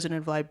like the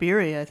president of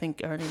Liberia. I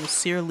think her name is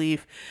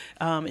Sirleaf.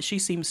 She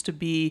seems to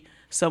be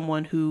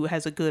someone who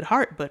has a good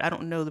heart, but I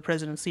don't know the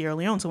president of Sierra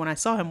Leone. So when I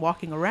saw him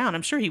walking around,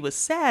 I'm sure he was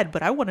sad,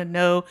 but I want to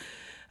know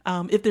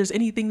if there's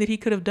anything that he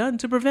could have done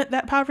to prevent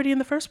that poverty in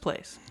the first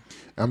place.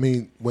 I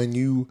mean,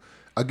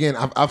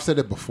 I've said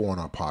it before on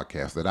our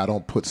podcast that I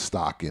don't put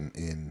stock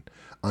in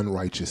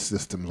unrighteous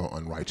systems or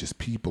unrighteous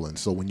people. And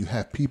so when you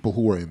have people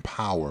who are in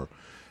power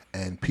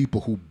and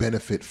people who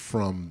benefit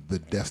from the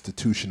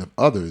destitution of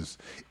others,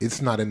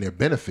 it's not in their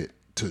benefit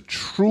to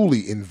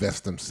truly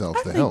invest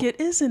themselves to help. I think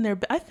it is in there.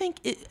 I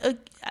think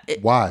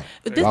Why?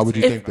 Why would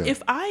you think that?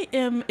 If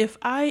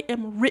I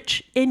am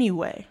rich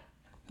anyway,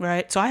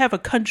 right? So I have a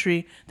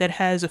country that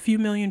has a few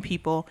million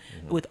people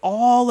with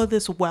all of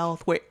this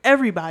wealth, where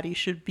everybody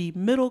should be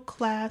middle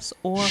class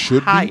or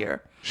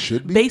higher.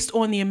 Should be based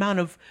on the amount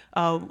of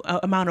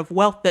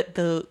wealth that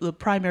the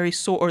primary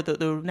source or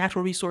the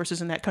natural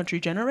resources in that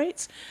country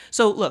generates.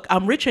 So look,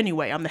 I'm rich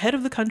anyway. I'm the head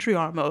of the country, or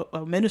I'm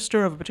a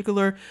minister of a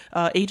particular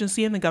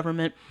agency in the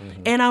government,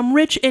 and I'm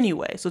rich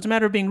anyway. So it's a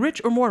matter of being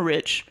rich or more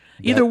rich.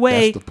 Either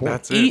way, that's the point.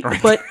 That's it,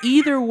 right? But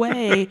either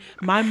way,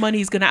 my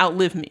money's going to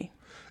outlive me.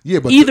 Yeah,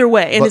 but either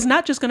way, and it's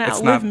not just going to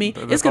outlive me;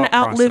 the it's going to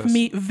thought outlive process.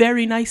 me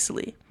very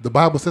nicely. The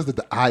Bible says that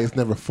the eye is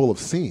never full of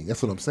seeing.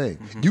 That's what I'm saying.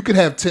 You could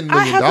have $10 I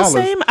million, have the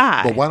same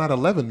eye. but why not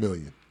 11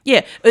 million?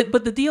 Yeah,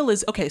 but the deal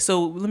is, okay,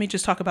 so let me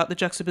just talk about the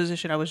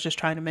juxtaposition I was just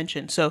trying to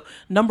mention. So,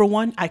 number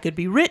one, I could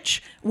be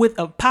rich with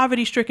a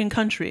poverty-stricken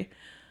country.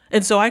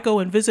 And so I go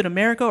and visit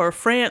America or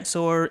France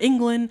or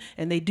England,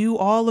 and they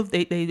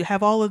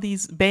have all of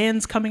these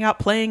bands coming out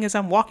playing as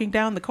I'm walking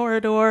down the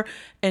corridor,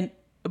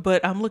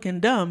 but I'm looking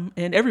dumb,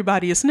 and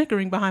everybody is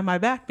snickering behind my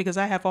back because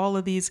I have all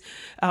of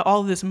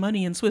this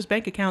money in Swiss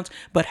bank accounts,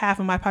 but half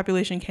of my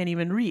population can't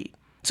even read.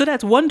 So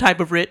that's one type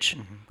of rich.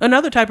 Mm-hmm.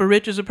 Another type of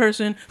rich is a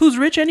person who's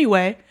rich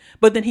anyway,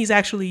 but then he's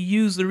actually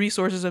used the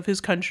resources of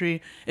his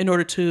country in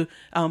order to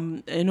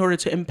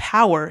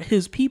empower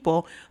his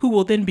people, who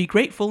will then be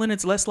grateful, and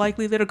it's less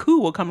likely that a coup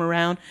will come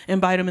around and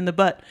bite him in the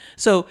butt.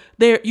 So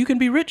there, you can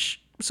be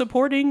rich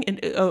supporting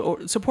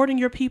or supporting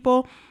your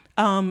people,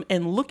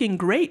 and looking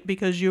great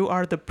because you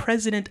are the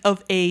president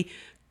of a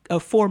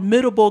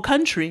formidable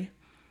country,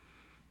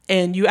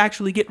 and you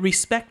actually get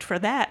respect for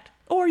that.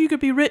 Or you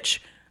could be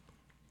rich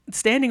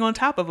standing on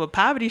top of a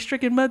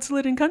poverty-stricken,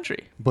 mudslidden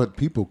country. But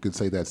people could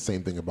say that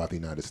same thing about the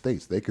United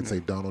States. They could say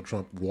Donald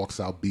Trump walks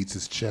out, beats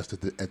his chest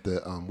at the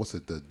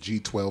the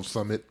G12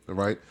 summit,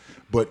 right?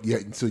 But yeah,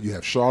 so you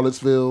have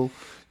Charlottesville,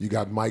 you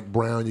got Mike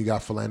Brown, you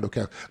got Philando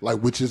Castile,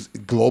 which is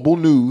global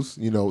news,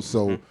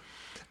 So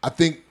I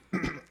think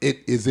it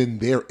is in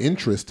their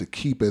interest to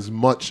keep as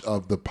much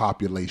of the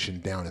population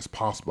down as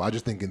possible. I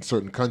just think in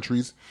certain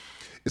countries,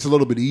 it's a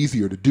little bit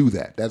easier to do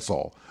that. That's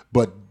all.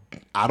 But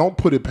I don't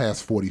put it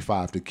past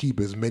 45 to keep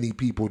as many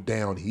people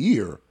down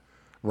here,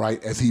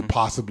 right, as he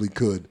possibly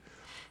could,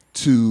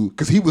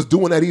 because he was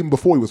doing that even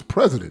before he was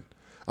president.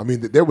 I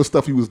mean, there was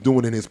stuff he was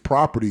doing in his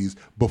properties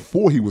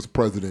before he was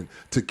president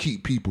to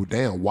keep people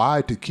down.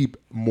 Why? To keep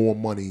more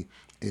money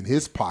in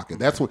his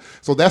pocket.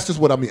 So that's just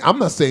what I mean. I'm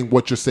not saying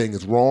what you're saying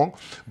is wrong,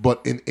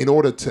 but in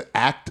order to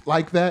act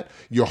like that,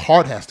 your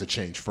heart has to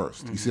change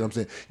first. You see what I'm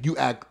saying?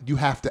 You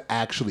have to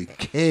actually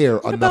care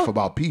enough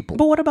about people.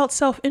 But what about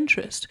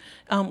self-interest?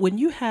 When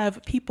you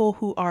have people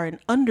who are an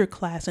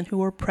underclass and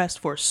who are oppressed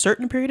for a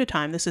certain period of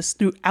time, this is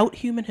throughout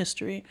human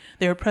history,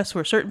 they're oppressed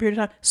for a certain period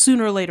of time,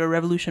 sooner or later a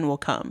revolution will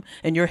come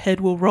and your head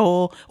will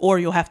roll or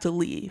you'll have to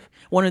leave.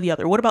 One or the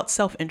other. What about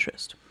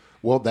self-interest?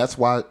 Well, that's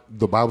why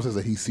the Bible says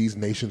that he sees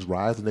nations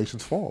rise and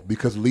nations fall,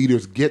 because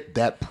leaders get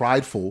that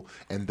prideful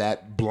and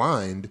that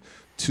blind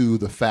to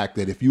the fact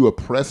that if you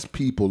oppress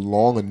people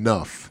long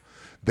enough,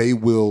 they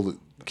will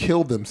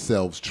kill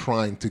themselves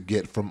trying to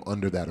get from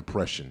under that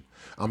oppression.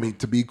 I mean,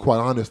 to be quite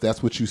honest,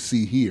 that's what you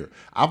see here.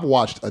 I've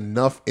watched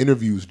enough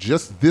interviews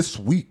just this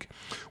week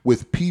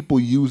with people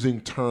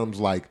using terms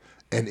like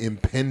an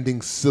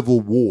impending civil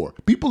war.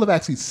 People have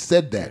actually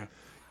said that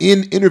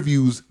in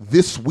interviews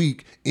this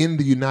week in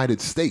the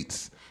United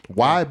States.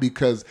 Why?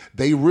 Because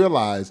they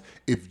realize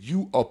if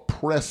you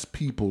oppress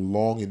people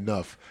long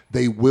enough,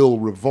 they will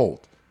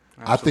revolt.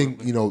 Absolutely. I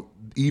think,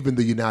 even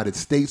the United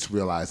States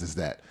realizes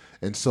that.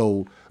 And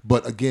so,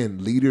 but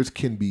again, leaders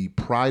can be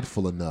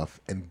prideful enough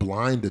and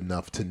blind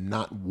enough to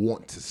not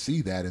want to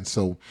see that. And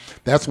so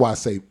that's why I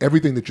say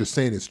everything that you're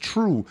saying is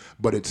true,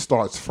 but it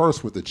starts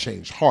first with a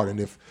changed heart. And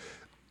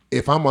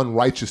if I'm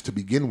unrighteous to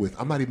begin with,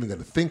 I'm not even going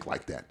to think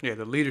like that. Yeah,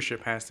 the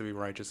leadership has to be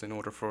righteous in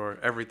order for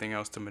everything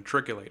else to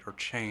matriculate or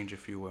change,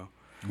 if you will.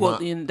 Well,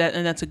 and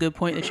that's a good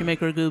point that you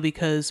make, Raghu,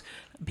 because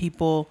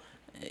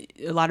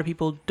a lot of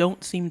people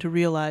don't seem to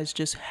realize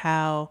just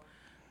how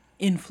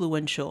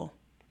influential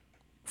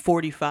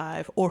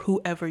 45 or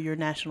whoever your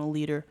national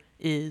leader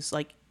is.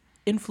 Like,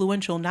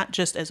 influential not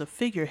just as a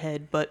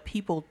figurehead, but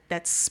people,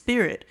 that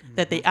spirit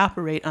that they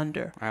operate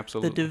under.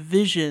 Absolutely. The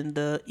division,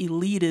 the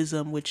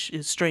elitism, which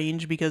is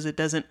strange because it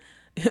doesn't.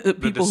 The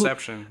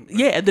deception.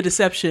 The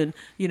deception.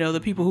 The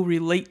people who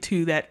relate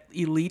to that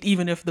elite,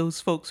 even if those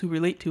folks who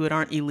relate to it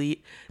aren't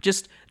elite,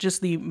 just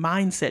the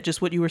mindset,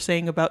 just what you were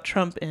saying about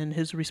Trump and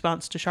his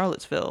response to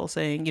Charlottesville,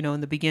 saying,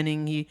 in the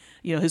beginning, he,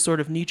 his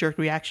sort of knee-jerk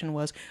reaction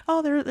was,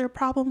 oh, there are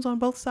problems on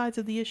both sides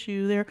of the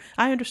issue.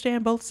 I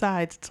understand both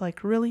sides. It's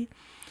like, really?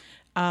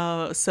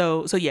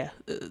 So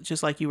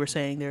just like you were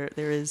saying,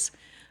 there is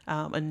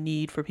a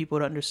need for people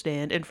to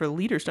understand and for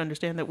leaders to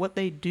understand that what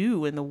they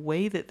do and the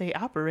way that they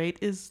operate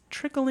is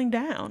trickling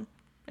down,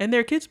 and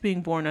their kids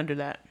being born under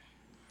that.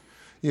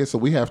 Yeah, so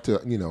we have to,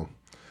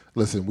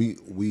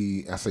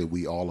 listen, I say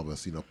we, all of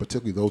us,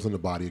 particularly those in the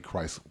body of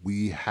Christ,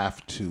 we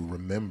have to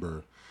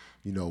remember,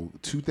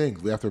 two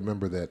things. We have to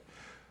remember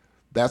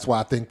that's why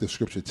I think the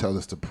scripture tells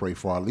us to pray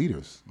for our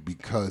leaders,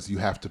 because you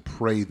have to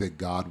pray that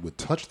God would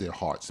touch their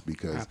hearts,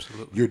 because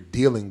Absolutely. You're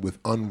dealing with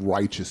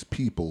unrighteous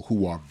people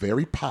who are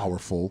very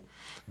powerful,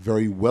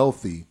 very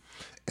wealthy,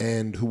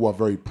 and who are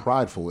very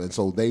prideful. And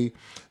so they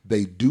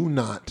do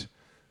not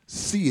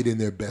see it in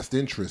their best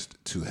interest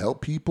to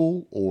help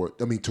people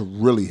to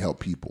really help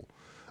people.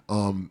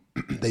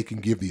 They can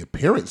give the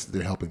appearance that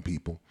they're helping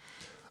people.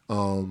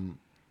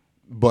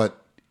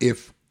 But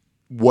if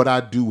what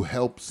I do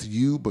helps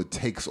you but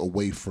takes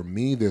away from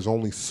me, there's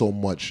only so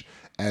much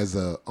as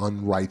a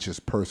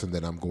unrighteous person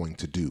that I'm going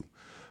to do.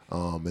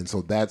 And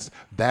so that's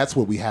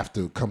what we have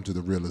to come to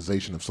the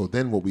realization of. So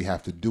then what we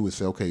have to do is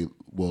say, okay,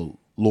 well,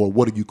 Lord,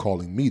 what are you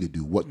calling me to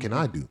do? What can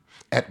I do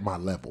at my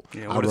level?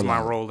 Yeah, what is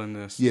my role in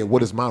this? Yeah,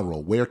 what is my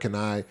role? Where can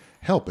I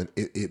help? And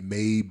it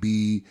may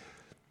be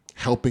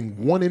helping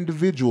one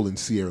individual in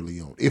Sierra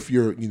Leone. If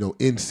you're,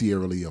 in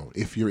Sierra Leone,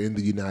 if you're in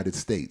the United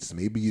States,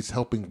 maybe it's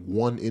helping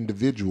one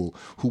individual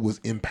who was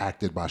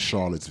impacted by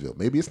Charlottesville.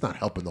 Maybe it's not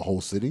helping the whole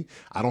city.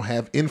 I don't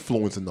have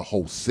influence in the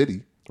whole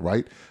city,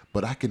 right?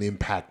 But I can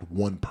impact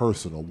one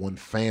person or one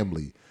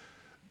family.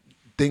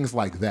 Things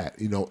like that,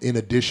 in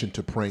addition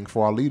to praying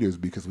for our leaders,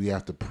 because we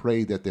have to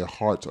pray that their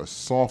hearts are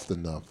soft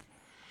enough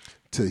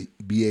to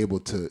be able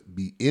to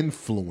be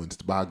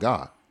influenced by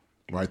God,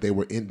 right? They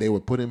were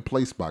put in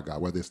place by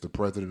God, whether it's the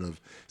president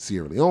of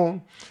Sierra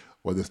Leone,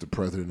 whether it's the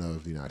president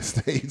of the United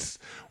States,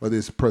 whether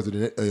it's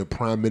president,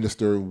 prime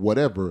minister,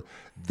 whatever,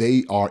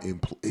 they are in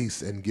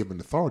place and given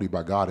authority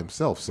by God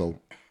himself. So,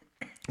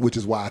 which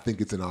is why I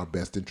think it's in our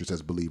best interest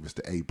as believers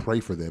to A,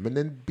 pray for them, and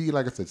then B,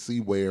 like I said,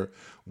 see where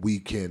we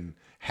can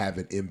have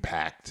an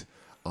impact.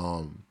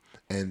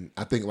 And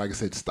I think, like I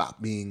said, stop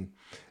being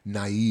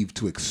naive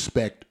to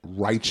expect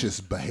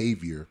righteous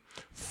behavior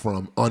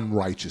from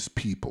unrighteous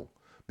people,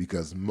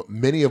 because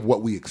many of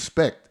what we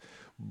expect,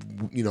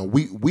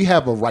 we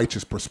have a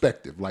righteous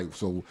perspective. Like,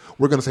 so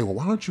we're going to say, well,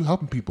 why aren't you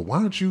helping people? Why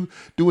aren't you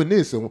doing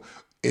this? And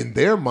in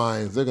their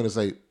minds, they're going to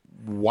say,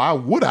 why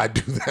would I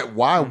do that?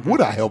 Why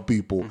would I help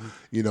people?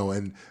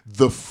 And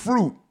the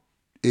fruit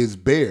is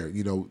bare.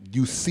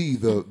 You see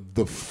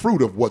the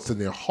fruit of what's in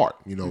their heart.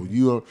 You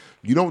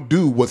don't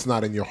do what's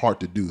not in your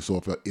heart to do.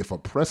 So if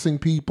oppressing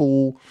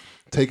people,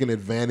 taking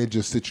advantage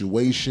of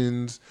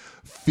situations,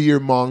 fear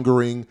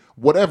mongering,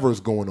 whatever is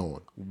going on,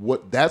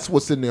 that's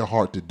what's in their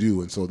heart to do,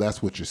 and so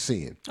that's what you're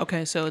seeing.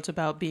 Okay, so it's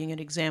about being an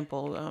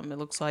example. It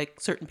looks like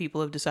certain people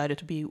have decided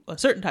to be a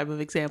certain type of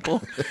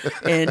example,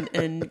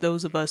 and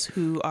those of us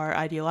who are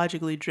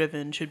ideologically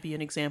driven should be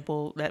an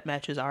example that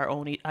matches our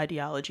own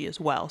ideology as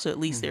well. So at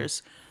least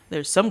there's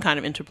some kind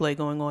of interplay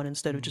going on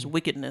instead of just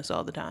wickedness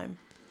all the time.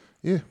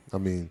 Yeah, I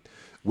mean,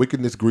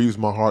 wickedness grieves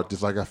my heart,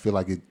 just like I feel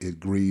like it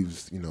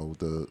grieves,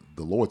 the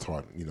Lord's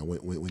heart.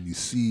 When you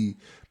see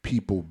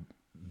people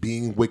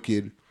being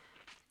wicked,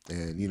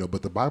 and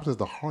but the Bible says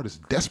the heart is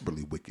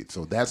desperately wicked.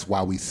 So that's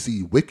why we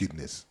see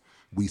wickedness.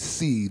 We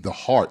see the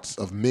hearts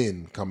of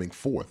men coming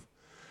forth.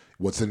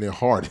 What's in their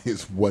heart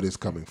is what is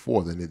coming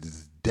forth, and it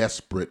is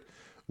desperate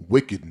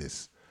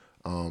wickedness.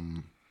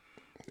 And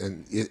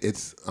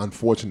it's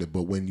unfortunate,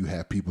 but when you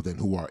have people then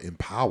who are in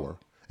power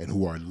and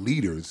who are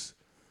leaders,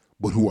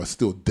 but who are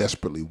still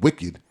desperately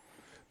wicked,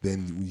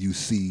 then you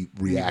see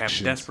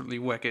reactions. You have desperately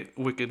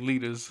wicked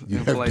leaders you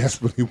in have place.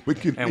 Desperately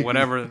wicked and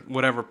leaders.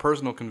 whatever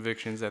personal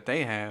convictions that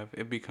they have,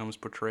 it becomes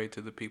portrayed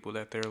to the people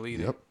that they're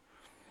leading. Yep.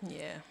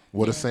 Yeah.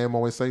 What does Sam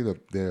always say?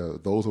 That they're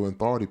those who are in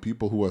authority,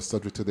 people who are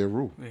subject to their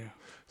rule. Yeah.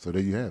 So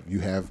there you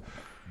have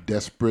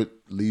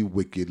desperately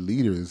wicked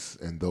leaders,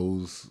 and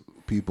those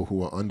people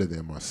who are under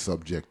them are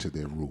subject to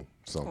their rule.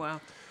 So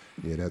Wow.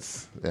 yeah,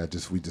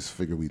 we just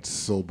figured we'd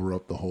sober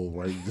up the whole,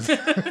 right?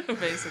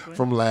 Basically.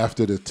 From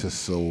laughter to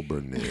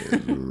soberness.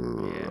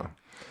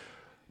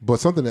 But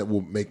something that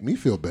will make me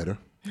feel better,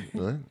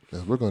 right?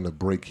 Is we're going to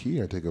break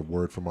here and take a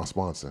word from our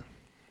sponsor.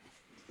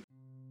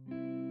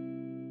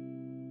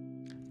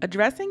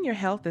 Addressing your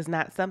health is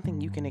not something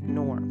you can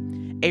ignore.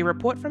 A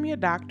report from your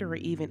doctor or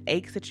even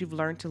aches that you've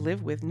learned to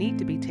live with need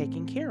to be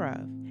taken care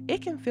of.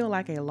 It can feel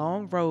like a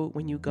long road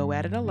when you go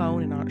at it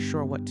alone and aren't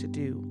sure what to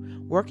do.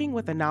 Working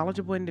with a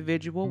knowledgeable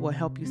individual will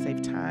help you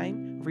save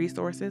time,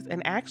 resources,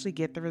 and actually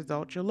get the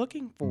results you're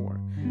looking for.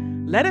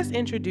 Let us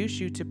introduce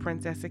you to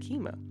Princess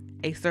Akima,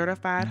 a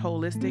certified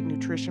holistic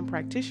nutrition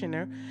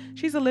practitioner.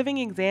 She's a living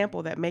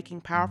example that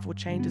making powerful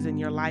changes in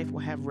your life will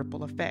have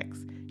ripple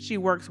effects. She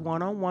works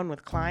one-on-one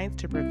with clients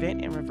to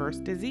prevent and reverse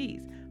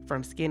disease,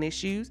 from skin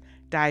issues,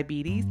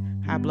 diabetes,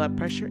 high blood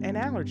pressure, and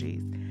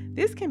allergies.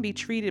 This can be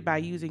treated by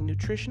using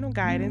nutritional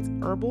guidance,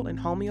 herbal and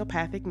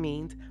homeopathic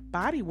means,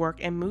 body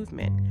work, and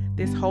movement.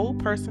 This whole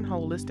person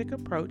holistic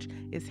approach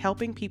is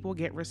helping people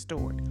get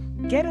restored.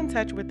 Get in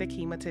touch with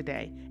Akima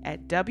today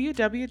at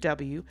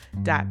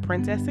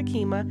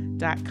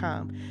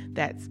www.princessakima.com.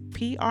 That's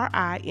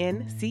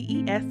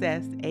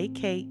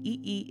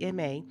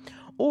PRINCESSAKEEMA.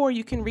 Or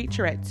you can reach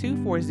her at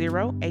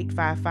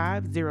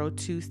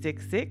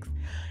 240-855-0266.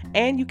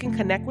 And you can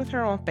connect with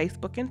her on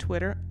Facebook and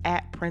Twitter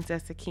at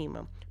Princess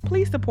Akima.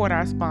 Please support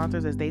our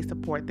sponsors as they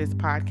support this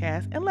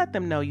podcast, and let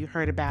them know you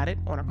heard about it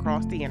on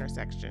Across the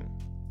Intersection.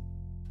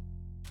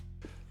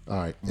 All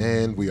right,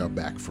 and we are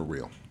back for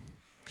real.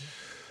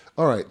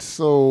 All right,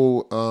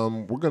 so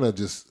we're going to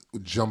just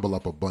jumble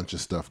up a bunch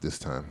of stuff this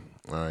time.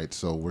 All right,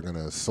 so we're going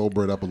to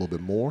sober it up a little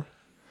bit more,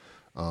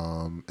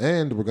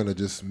 and we're going to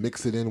just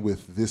mix it in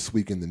with This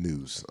Week in the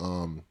News.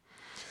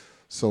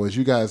 So as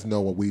you guys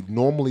know, we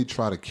normally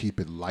try to keep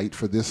it light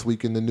for This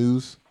Week in the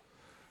News.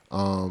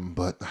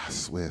 But I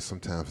swear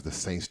sometimes the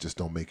Saints just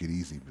don't make it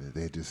easy.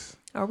 They just...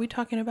 Are we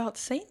talking about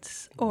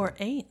saints or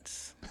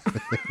ain'ts?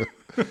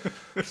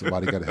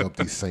 Somebody got to help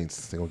these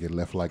Saints. They're going to get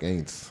left like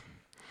ain'ts.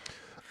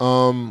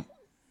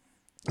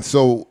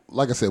 So,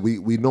 like I said,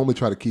 we normally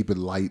try to keep it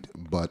light,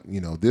 but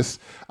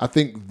I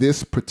think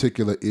this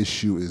particular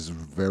issue is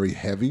very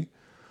heavy.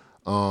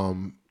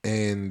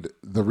 And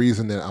the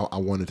reason that I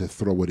wanted to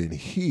throw it in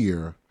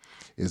here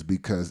is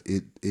because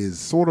it is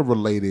sort of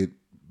related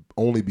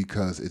only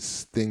because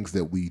it's things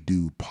that we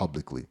do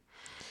publicly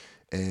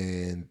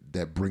and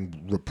that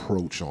bring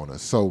reproach on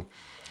us. So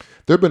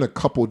there have been a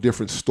couple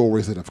different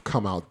stories that have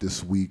come out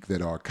this week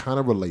that are kind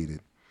of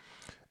related.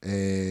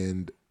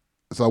 And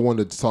so I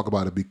wanted to talk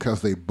about it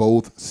because they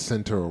both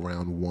center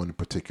around one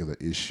particular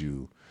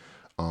issue,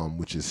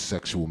 which is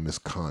sexual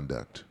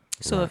misconduct.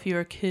 So if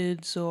your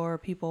kids or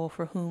people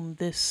for whom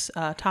this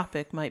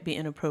topic might be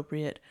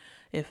inappropriate,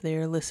 if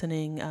they're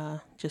listening,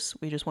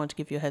 we just want to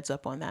give you a heads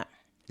up on that.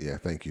 Yeah,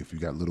 thank you. If you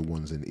got little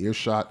ones in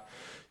earshot,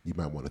 you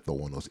might want to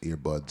throw on those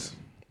earbuds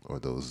or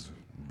those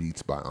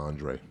Beats by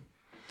Andre.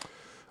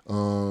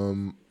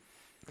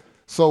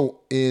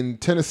 So in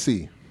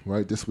Tennessee,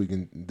 right, this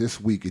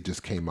week it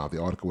just came out.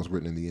 The article was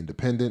written in the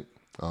Independent.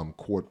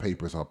 Court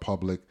papers are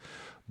public,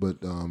 but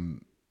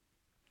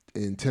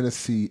in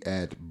Tennessee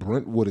at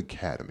Brentwood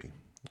Academy,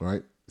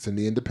 right? It's in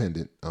the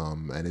Independent,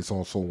 and it's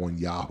also on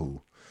Yahoo.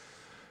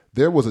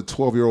 There was a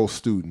 12-year-old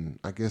student.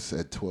 I guess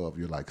at 12,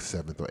 you're like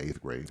 7th or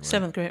 8th grade. Right?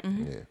 7th grade.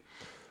 Mm-hmm.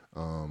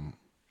 Yeah.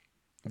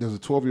 There's a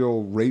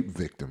 12-year-old rape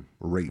victim.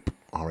 Rape,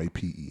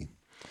 R-A-P-E.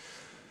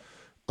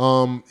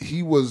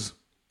 He was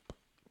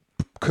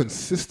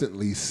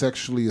consistently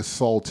sexually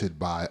assaulted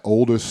by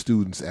older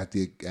students at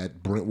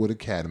Brentwood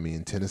Academy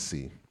in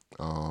Tennessee.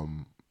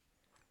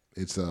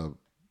 It's a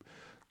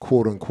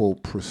quote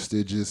unquote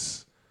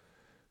prestigious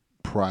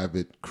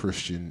private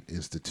Christian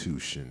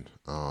institution.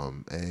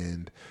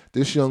 And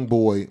this young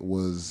boy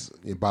was,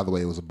 and by the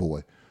way, it was a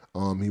boy.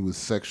 He was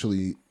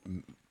sexually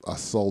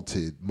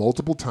assaulted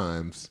multiple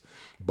times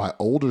by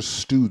older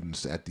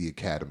students at the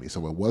academy.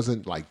 So it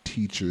wasn't like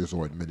teachers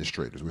or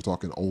administrators. We're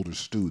talking older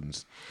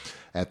students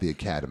at the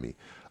academy.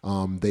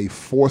 They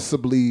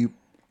forcibly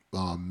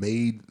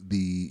made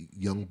the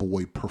young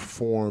boy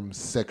perform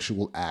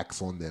sexual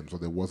acts on them. So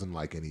there wasn't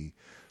like any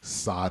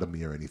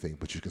sodomy or anything,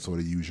 but you can sort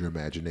of use your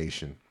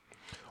imagination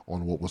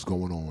on what was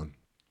going on.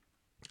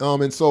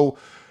 And so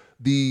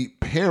the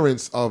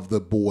parents of the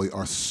boy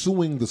are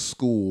suing the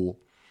school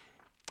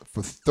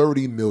for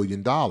 $30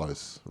 million,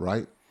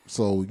 right?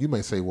 So you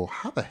may say, well,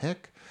 how the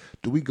heck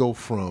do we go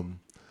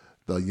from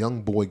the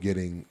young boy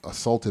getting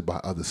assaulted by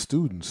other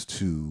students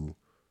to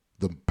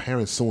the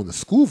parents suing the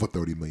school for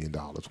 $30 million?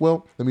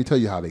 Well, let me tell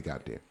you how they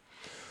got there.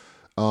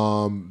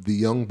 The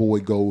young boy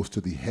goes to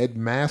the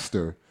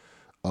headmaster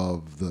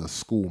of the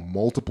school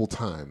multiple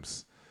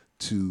times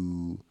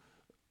to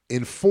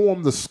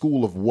inform the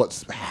school of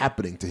what's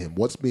happening to him,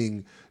 what's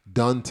being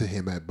done to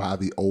him by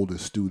the older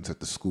students at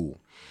the school.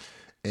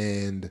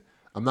 And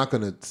I'm not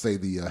going to say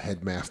the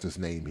headmaster's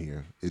name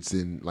here. It's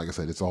like I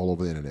said, it's all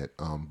over the internet.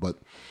 But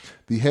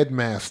the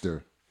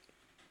headmaster,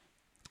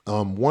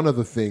 one of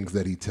the things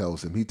that he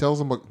tells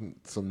him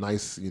some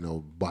nice,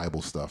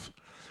 Bible stuff,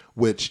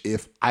 which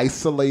if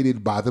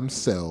isolated by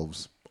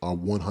themselves are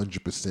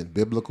 100%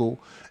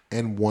 biblical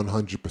and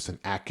 100%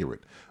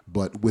 accurate.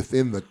 But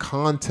within the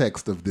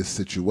context of this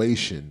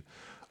situation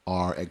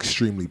are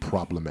extremely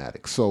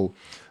problematic. So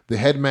the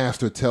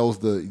headmaster tells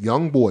the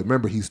young boy,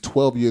 remember he's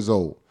 12 years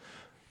old,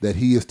 that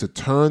he is to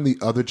turn the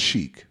other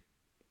cheek.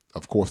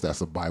 Of course,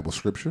 that's a Bible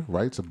scripture,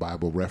 right? It's a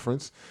Bible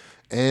reference.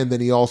 And then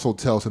he also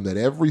tells him that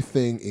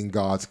everything in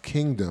God's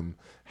kingdom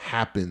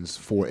happens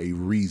for a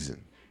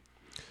reason.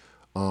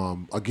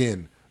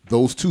 Again,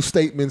 those two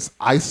statements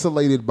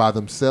isolated by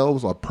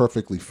themselves are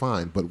perfectly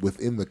fine, but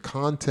within the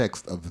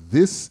context of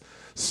this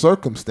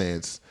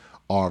circumstance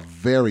are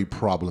very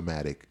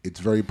problematic. It's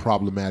very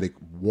problematic,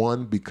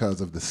 one,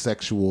 because of the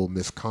sexual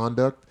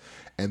misconduct,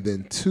 and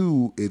then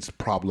two, it's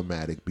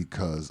problematic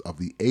because of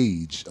the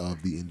age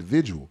of the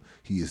individual.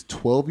 He is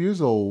 12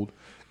 years old,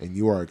 and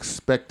you are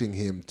expecting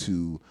him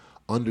to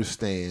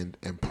understand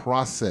and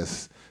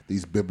process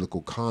these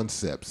biblical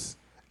concepts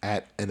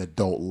at an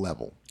adult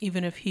level.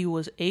 Even if he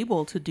was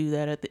able to do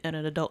that at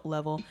an adult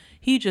level,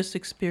 he just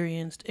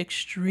experienced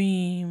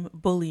extreme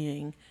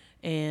bullying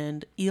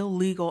and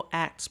illegal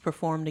acts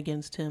performed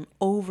against him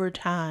over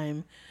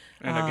time.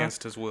 And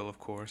against his will, of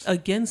course.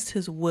 Against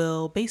his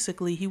will.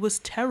 Basically, he was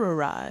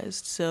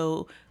terrorized.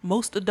 So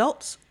most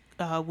adults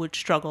would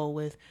struggle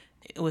with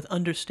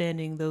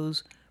understanding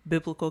those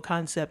biblical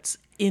concepts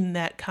in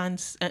that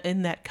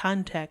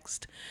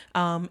context.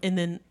 And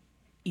then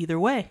either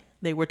way,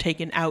 they were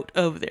taken out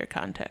of their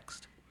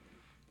context.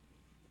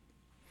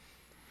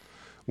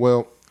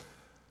 Well,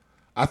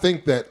 I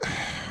think that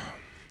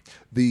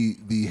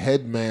the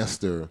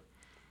headmaster,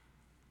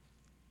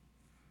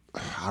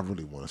 I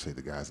really want to say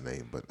the guy's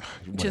name, but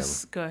whatever.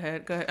 Just go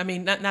ahead. I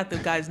mean, not the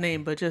guy's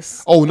name, but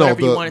just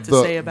whatever you wanted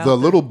to say about the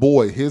little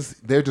boy.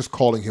 They're just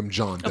calling him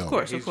John Doe. Of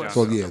course.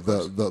 So yeah,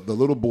 the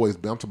little boy is.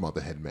 I'm talking about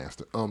the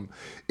headmaster.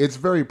 It's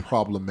very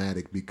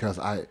problematic because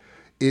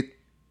it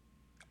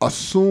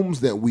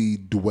assumes that we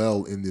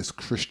dwell in this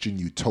Christian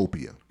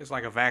utopia. It's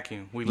like a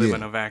vacuum. We live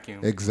in a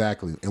vacuum.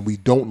 Exactly, and we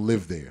don't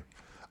live there.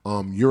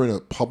 You're in a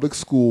public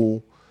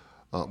school.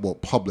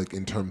 Public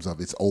in terms of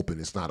it's open.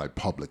 It's not a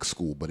public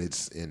school, but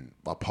it's in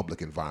a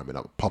public environment,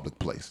 a public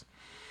place.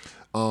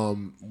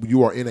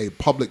 You are in a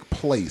public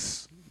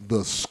place,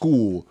 the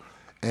school,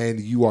 and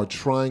you are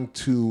trying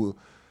to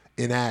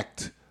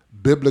enact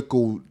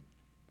biblical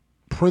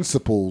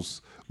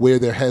principles where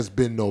there has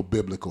been no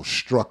biblical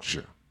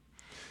structure.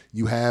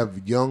 You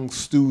have young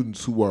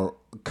students who are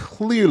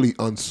clearly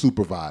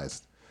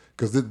unsupervised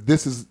because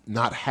this is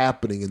not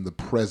happening in the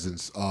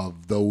presence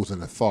of those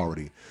in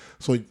authority.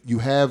 So you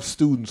have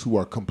students who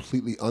are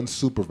completely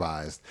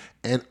unsupervised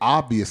and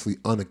obviously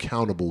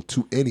unaccountable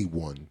to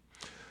anyone,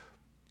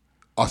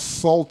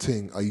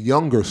 assaulting a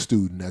younger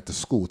student at the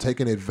school,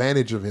 taking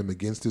advantage of him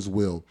against his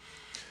will.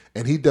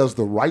 And he does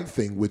the right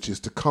thing, which is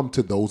to come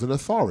to those in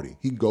authority.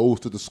 He goes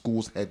to the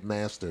school's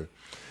headmaster,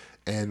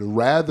 and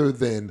rather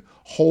than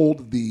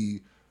hold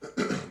the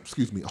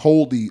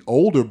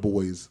older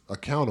boys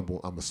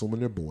accountable, I'm assuming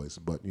they're boys,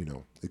 but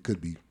it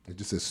could be, it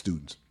just says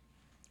students.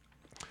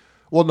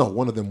 Well, no,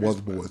 one of them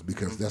was boys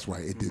because that's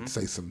right. It did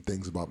say some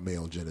things about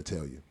male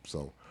genitalia.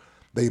 So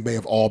they may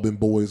have all been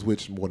boys,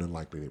 which more than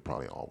likely they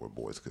probably all were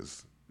boys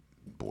because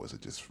boys are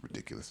just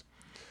ridiculous.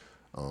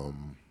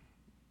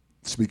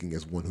 Speaking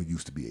as one who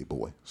used to be a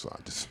boy, so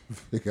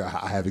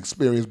I have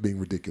experience being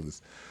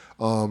ridiculous.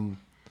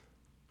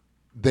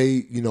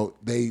 They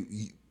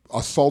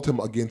assault him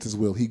against his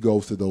will. He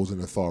goes to those in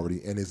authority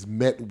and is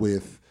met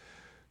with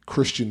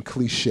Christian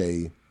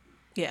cliche.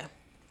 Yeah.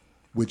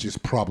 Which is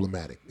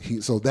problematic.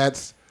 So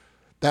that's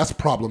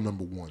problem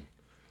number one.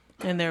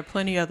 And there are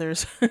plenty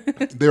others.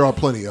 There are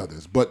plenty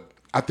others, but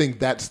I think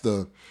that's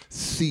the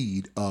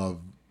seed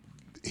of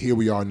here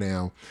we are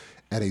now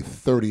at a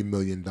 $30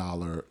 million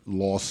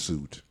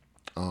lawsuit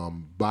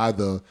by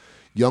the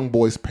young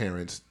boy's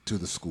parents to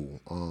the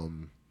school.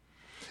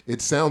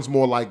 It sounds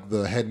more like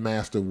the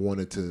headmaster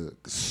wanted to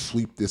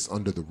sweep this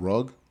under the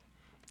rug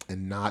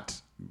and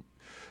not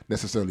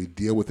necessarily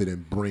deal with it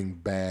and bring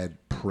bad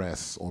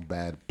press or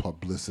bad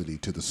publicity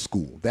to the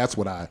school. That's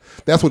what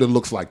it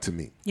looks like to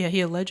me. Yeah,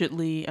 he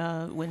allegedly,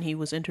 when he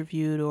was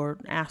interviewed or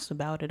asked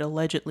about it,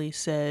 allegedly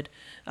said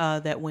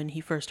that when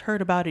he first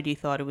heard about it, he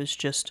thought it was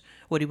just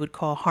what he would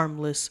call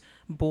harmless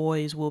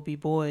boys will be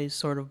boys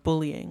sort of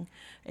bullying,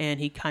 and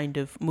he kind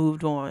of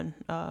moved on.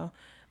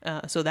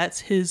 So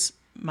that's his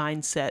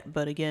mindset.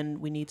 But again,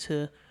 we need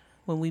to,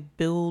 when we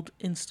build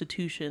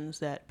institutions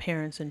that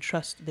parents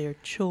entrust their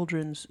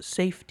children's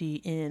safety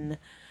in,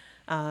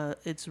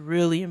 it's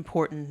really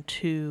important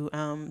to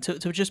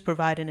just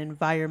provide an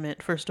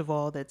environment, first of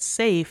all, that's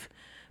safe.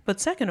 But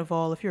second of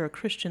all, if you're a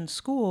Christian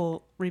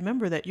school,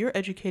 remember that you're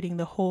educating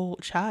the whole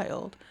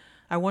child.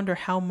 I wonder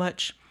how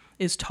much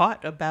is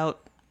taught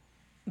about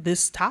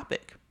this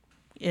topic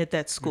at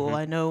that school. Mm-hmm.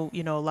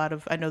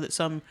 I know that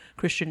some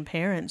Christian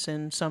parents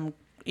and some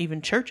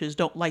even churches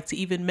don't like to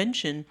even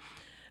mention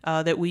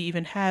that we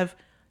even have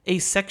a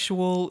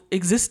sexual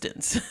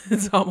existence.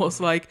 It's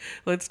almost like,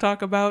 let's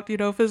talk about,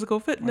 physical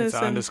fitness.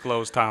 It's an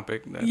undisclosed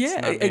topic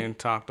that's not being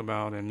talked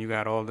about, and you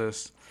got all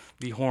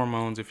the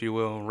hormones, if you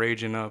will,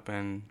 raging up,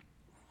 and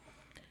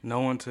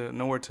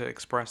nowhere to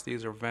express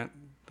these or vent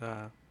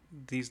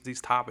these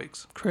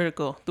topics.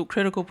 The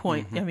critical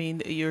point. Mm-hmm. I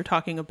mean, you're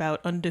talking about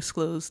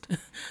undisclosed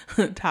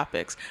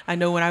topics. I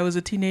know when I was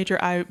a teenager,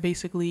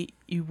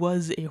 you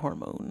was a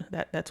hormone.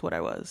 That's what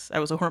I was. I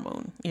was a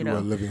hormone. You were a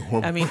living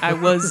hormone. I mean, I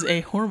was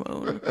a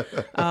hormone.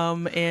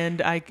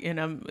 And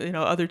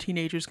other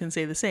teenagers can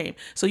say the same.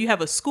 So you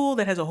have a school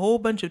that has a whole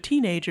bunch of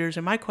teenagers,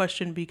 and my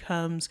question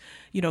becomes,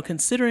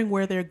 considering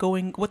what they're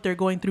going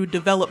through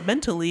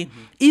developmentally,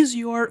 mm-hmm. is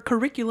your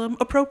curriculum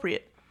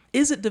appropriate?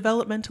 Is it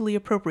developmentally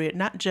appropriate,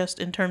 not just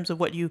in terms of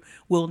what you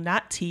will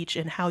not teach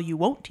and how you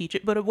won't teach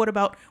it, but what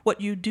about what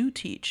you do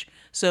teach?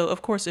 So,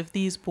 of course, if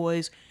these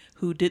boys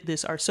who did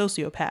this are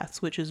sociopaths,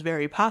 which is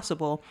very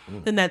possible,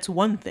 then that's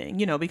one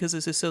thing, because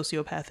it's a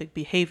sociopathic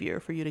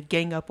behavior for you to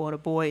gang up on a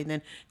boy and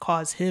then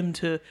cause him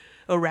to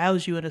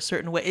arouse you in a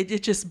certain way.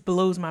 It just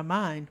blows my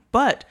mind.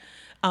 But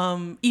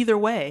either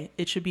way,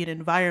 it should be an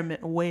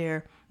environment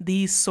where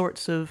these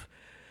sorts of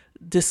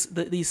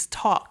these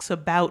talks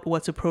about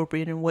what's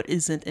appropriate and what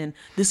isn't, and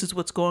this is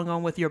what's going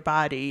on with your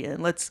body,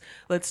 and let's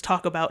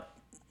talk about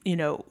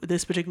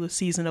this particular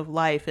season of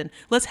life, and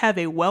let's have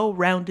a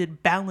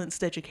well-rounded,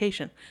 balanced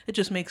education. It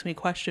just makes me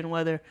question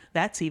whether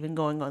that's even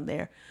going on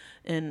there,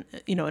 and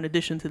in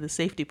addition to the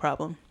safety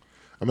problem.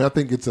 I mean, I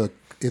think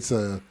it's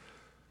a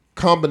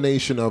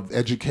combination of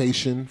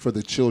education for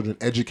the children,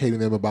 educating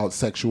them about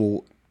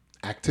sexual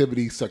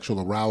activity,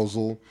 sexual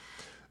arousal,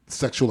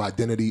 sexual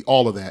identity,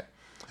 all of that.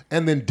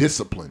 And then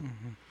discipline.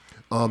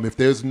 Mm-hmm. If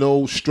there's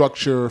no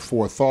structure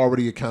for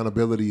authority,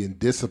 accountability, and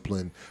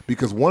discipline,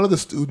 because one of the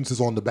students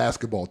is on the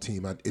basketball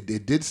team.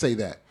 It did say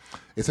that.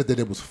 It said that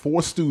there was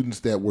 4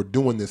 students that were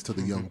doing this to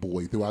the young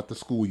boy throughout the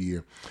school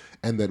year,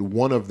 and that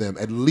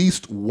at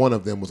least one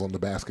of them was on the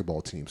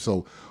basketball team.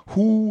 So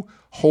who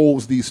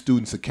holds these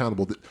students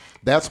accountable?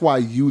 That's why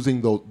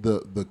using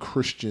the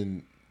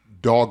Christian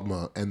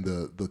dogma and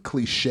the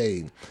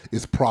cliche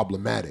is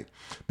problematic,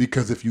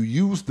 because if you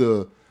use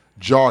the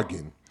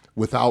jargon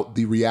without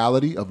the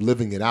reality of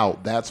living it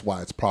out, that's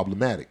why it's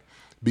problematic.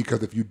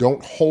 Because if you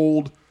don't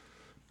hold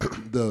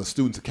the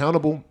students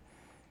accountable,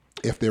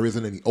 if there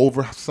isn't any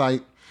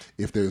oversight,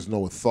 if there's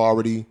no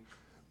authority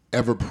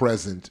ever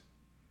present,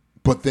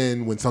 but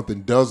then when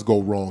something does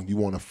go wrong, you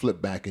want to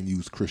flip back and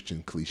use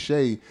Christian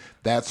cliche,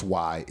 that's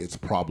why it's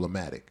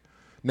problematic.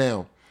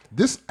 Now,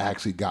 this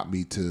actually got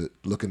me to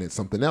looking at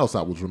something else.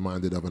 I was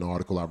reminded of an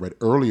article I read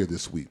earlier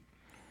this week,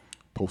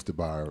 posted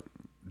by our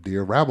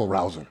dear rabble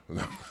rouser.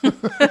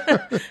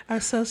 Our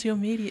social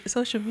media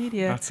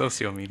Not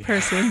socio media.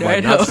 person. Right,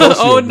 Right? not Oh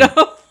socio-media.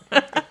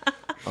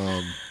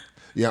 no.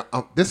 Yeah,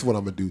 this is what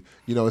I'm gonna do.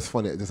 You know, it's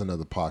funny. There's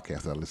another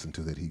podcast I listen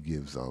to that he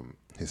gives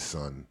his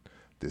son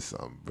this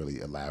really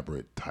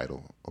elaborate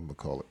title. I'm gonna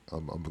call it.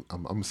 I'm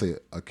gonna say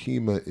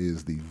Akima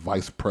is the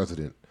vice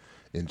president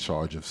in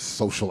charge of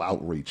social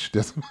outreach.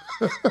 The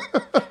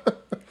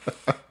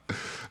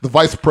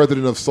vice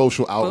president of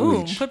social Boom.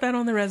 outreach. Put that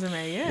on the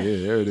resume. Yeah.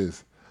 Yeah, there it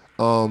is.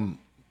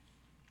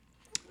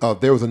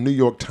 There was a New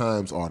York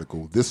Times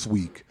article this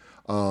week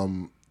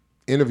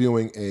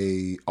interviewing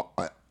a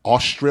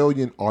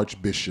Australian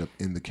archbishop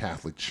in the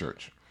Catholic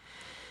Church.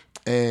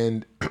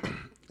 And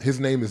his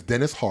name is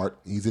Dennis Hart.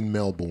 He's in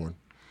Melbourne.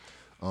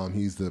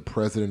 He's the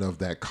president of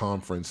that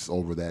conference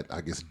over that,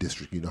 I guess,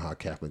 district. You know how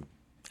Catholic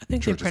I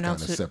think they Church is kind of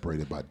pronounce it.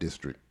 separated by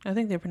district. I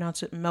think they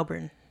pronounce it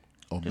Melbourne.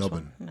 Oh, Just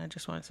Melbourne. I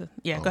just wanted to.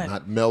 Yeah, Oh, go ahead.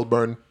 not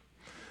Melbourne.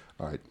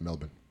 All right,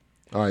 Melbourne.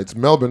 All right, it's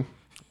Melbourne.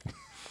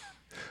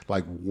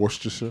 Like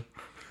Worcestershire.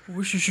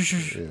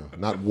 Yeah,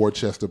 not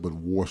Worcester, but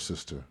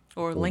Worcester.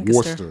 Or Lancaster.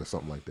 Worcester or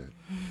something like that.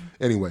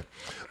 Anyway,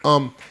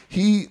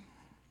 he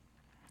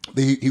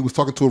was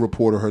talking to a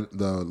reporter.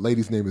 The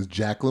lady's name is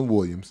Jacqueline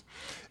Williams.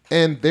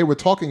 And they were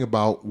talking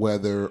about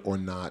whether or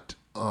not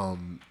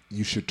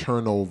you should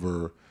turn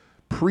over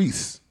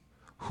priests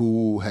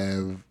who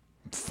have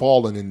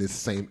fallen in this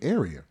same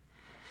area.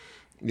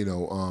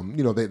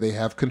 They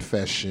have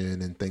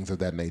confession and things of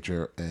that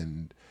nature.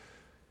 And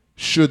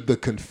should the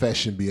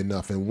confession be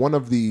enough? And one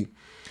of the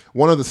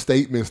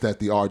statements that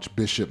the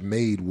Archbishop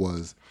made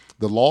was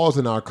the laws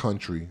in our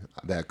country,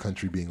 that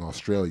country being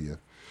Australia,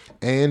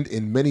 and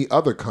in many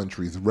other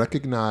countries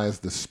recognize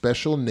the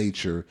special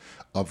nature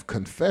of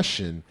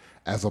confession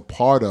as a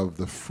part of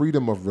the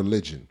freedom of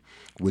religion,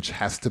 which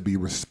has to be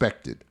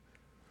respected.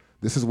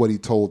 This is what he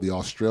told the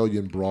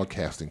Australian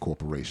Broadcasting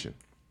Corporation.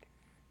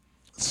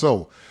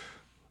 So,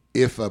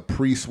 if a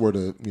priest were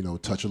to,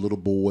 touch a little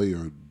boy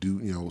or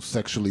do,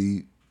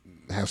 sexually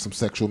have some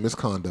sexual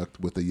misconduct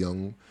with a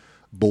young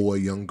boy,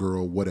 young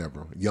girl,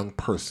 whatever, young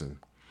person,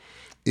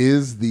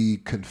 is the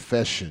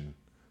confession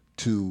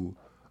to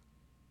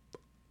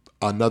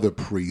another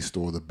priest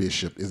or the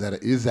bishop, is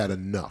that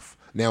enough?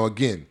 Now,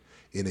 again,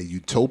 in a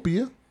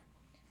utopia,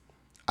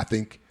 I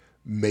think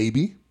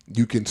maybe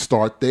you can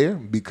start there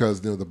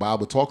because the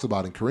Bible talks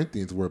about in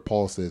Corinthians where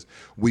Paul says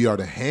we are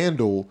to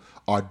handle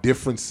our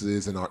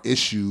differences and our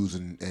issues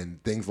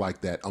and things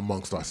like that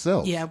amongst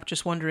ourselves. Yeah, I'm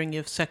just wondering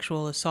if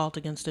sexual assault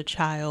against a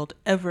child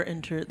ever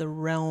entered the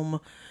realm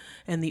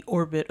and the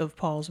orbit of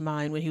Paul's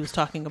mind when he was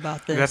talking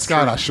about this. That's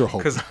God, true. I sure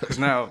hope Because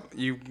now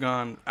you've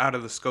gone out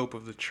of the scope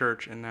of the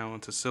church and now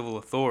into civil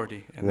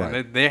authority. And Right.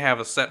 then they have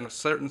a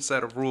certain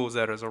set of rules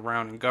that is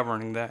around and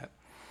governing that.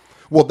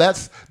 Well,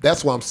 that's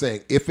what I'm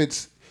saying. If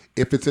it's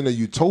in a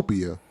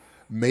utopia,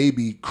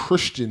 maybe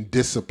Christian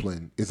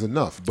discipline is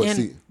enough.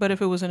 But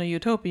if it was in a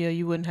utopia,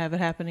 you wouldn't have it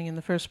happening in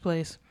the first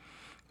place.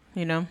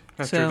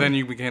 That's So- true. Then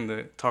you begin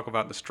to talk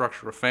about the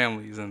structure of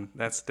families, and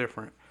that's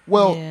different.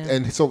 Well, Yeah.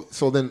 and so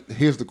then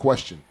here's the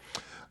question.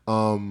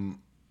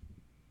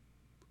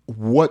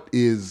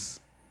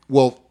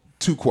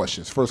 Two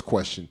questions. First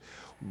question,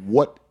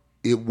 what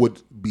it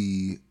would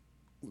be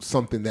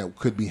something that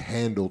could be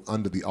handled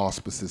under the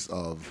auspices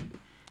of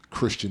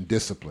Christian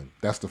discipline?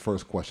 That's the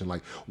first question.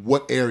 Like,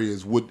 what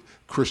areas would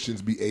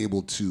Christians be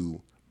able to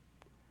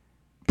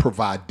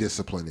provide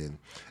discipline in?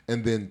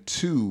 And then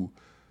two,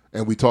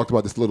 and we talked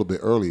about this a little bit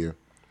earlier,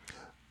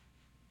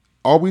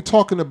 are we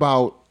talking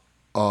about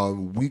a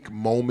weak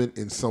moment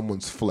in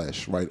someone's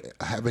flesh, right?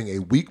 Having a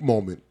weak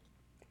moment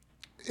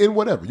in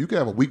whatever. You could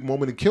have a weak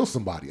moment and kill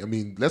somebody. I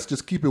mean, let's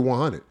just keep it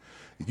 100.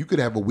 You could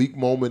have a weak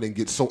moment and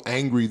get so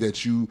angry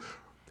that you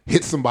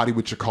hit somebody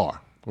with your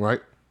car,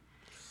 right?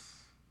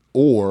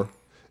 Or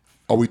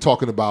are we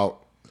talking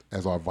about,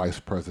 as our vice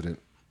president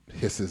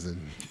hisses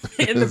and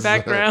In the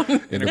background.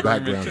 in the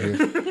background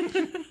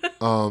here.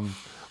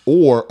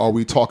 Or are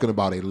we talking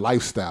about a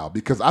lifestyle?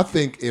 Because I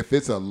think if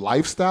it's a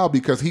lifestyle,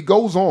 because he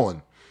goes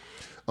on,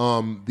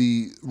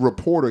 the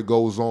reporter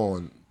goes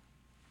on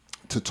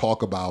to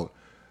talk about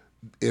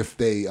if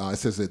they, it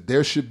says that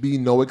there should be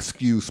no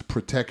excuse,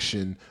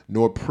 protection,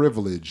 nor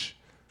privilege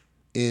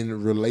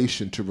in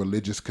relation to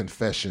religious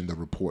confession, the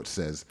report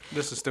says.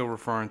 This is still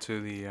referring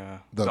to the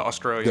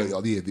Australian.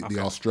 The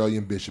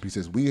Australian bishop. He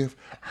says, we have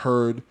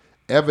heard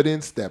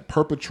evidence that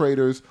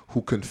perpetrators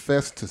who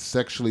confessed to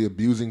sexually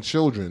abusing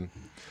children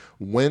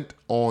went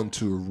on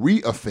to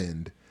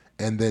re-offend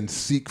and then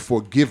seek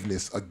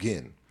forgiveness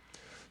again.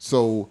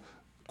 So,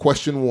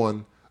 question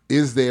one,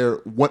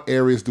 what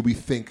areas do we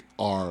think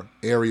are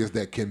areas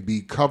that can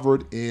be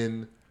covered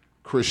in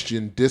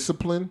Christian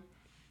discipline?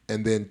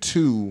 And then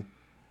 2,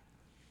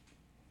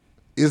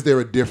 is there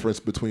a difference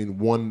between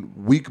one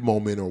weak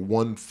moment or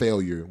one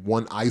failure,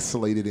 one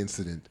isolated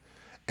incident,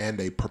 and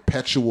a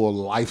perpetual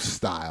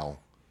lifestyle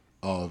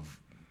of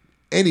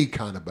any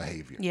kind of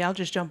behavior? Yeah, I'll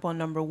just jump on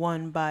number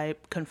 1 by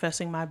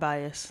confessing my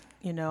bias.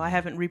 You know, I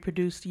haven't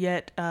reproduced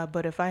yet,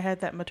 but if I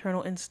had that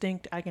maternal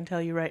instinct, I can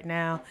tell you right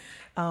now.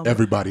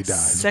 Everybody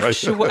dies.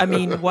 Sexual. I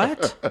mean,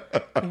 what?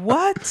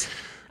 What?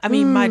 I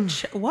mean,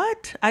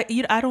 what?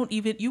 I don't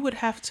even. You would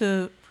have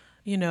to.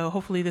 You know,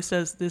 hopefully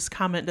this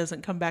comment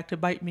doesn't come back to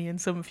bite me in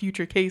some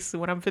future case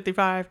when I'm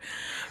 55.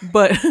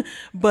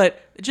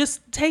 But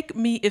just take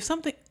me if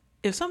something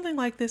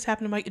like this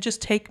happened to Mike,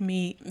 just take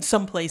me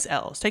someplace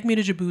else. Take me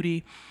to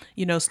Djibouti.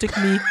 You know, stick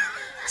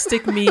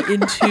me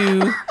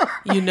into,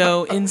 you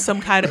know, in some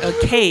kind of a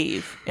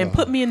cave and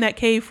put me in that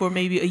cave for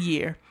maybe a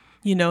year,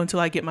 you know, until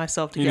I get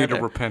myself together. You need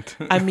to repent.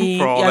 I mean,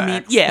 for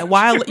all yeah,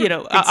 while, you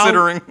know,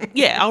 considering.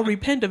 I'll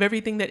repent of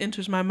everything that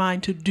enters my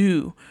mind to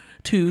do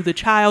to the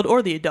child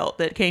or the adult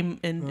that came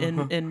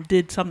and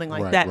did something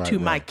like that to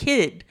my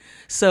kid.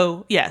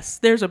 So yes,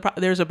 there's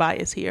a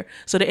bias here.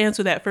 So to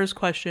answer that first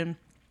question,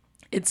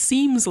 it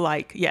seems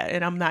like,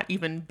 and I'm not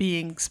even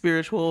being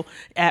spiritual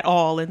at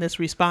all in this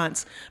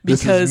response,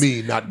 because this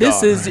is me, not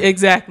God.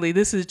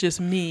 This is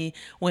just me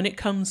when it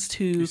comes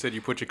to. You said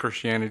you put your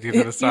Christianity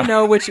to the side. You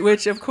know, which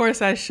of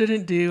course I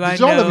shouldn't do. Did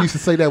y'all ever used to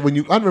say that when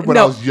I remember when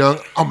I was young,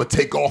 I'm gonna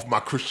take off my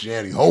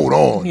Christianity. Hold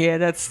on. Yeah,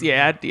 that's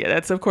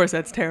of course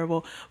that's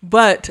terrible.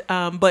 But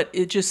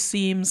it just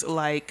seems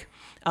like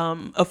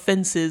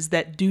offenses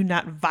that do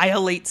not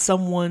violate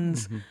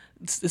someone's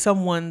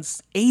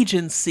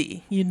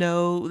agency, you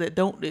know, that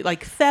don't,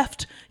 like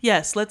theft.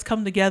 Yes, let's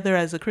come together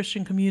as a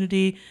Christian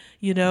community,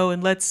 you know,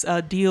 and let's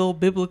deal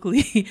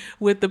biblically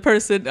with the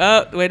person.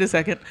 Wait a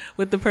second,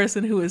 with the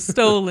person who is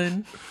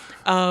stolen.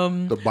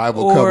 The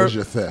Bible covers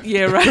your theft.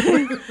 Yeah,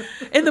 right.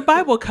 And the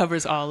Bible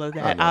covers all of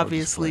that,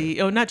 obviously.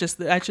 Not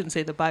just I shouldn't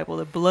say the Bible,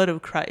 the blood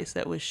of Christ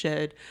that was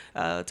shed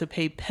to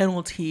pay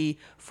penalty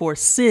for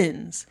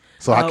sins.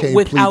 So I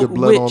can't plead the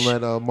blood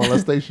on that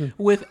molestation?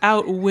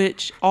 Without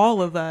which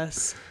all of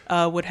us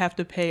would have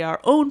to pay our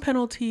own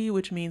penalty,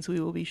 which means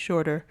we will be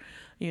shorter,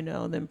 you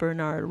know, than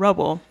Bernard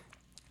Rubble.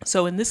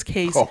 So in this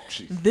case,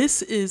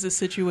 this is a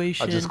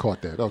situation. I just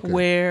caught that. Okay.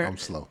 Where I'm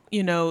slow.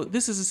 You know,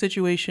 this is a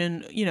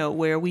situation, you know,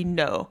 where we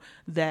know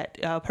that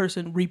a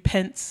person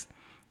repents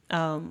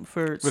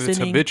for but sinning. It's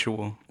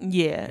habitual.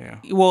 Yeah.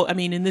 Well, I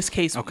mean, in this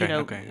case, okay, you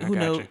know, who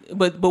knows?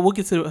 But we'll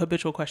get to the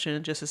habitual question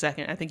in just a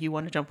second. I think you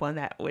want to jump on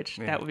that, which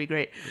that would be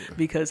great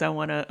because I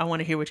want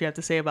to hear what you have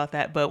to say about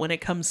that. But when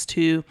it comes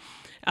to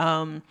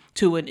an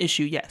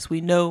issue, yes,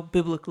 we know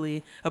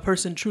biblically a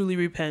person truly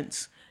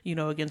repents, you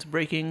know, against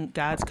breaking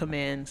God's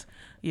commands,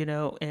 you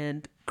know,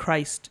 and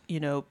Christ, you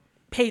know,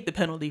 paid the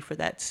penalty for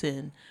that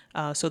sin.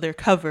 So they're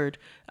covered.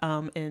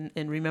 And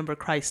remember,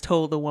 Christ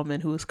told the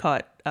woman who was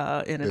caught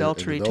in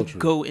adultery to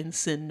go and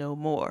sin no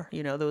more.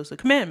 You know, there was a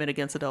commandment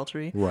against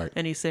adultery. Right.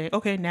 And he's saying,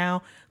 okay,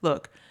 now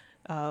look,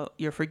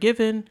 you're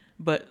forgiven,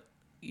 but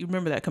you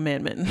remember that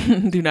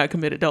commandment, do not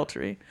commit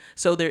adultery.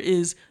 So there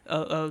is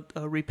a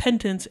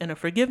repentance and a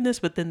forgiveness,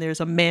 but then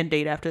there's a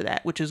mandate after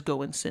that, which is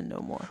go and sin no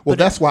more. Well,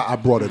 that's why I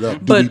brought it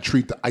up. Do we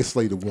treat the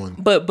isolated one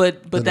but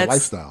that's the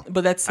lifestyle?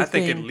 But that's the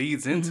thing. I think it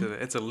leads into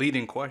it's a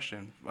leading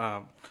question.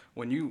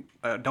 When you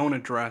don't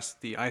address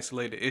the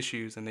isolated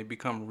issues and they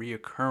become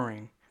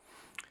reoccurring,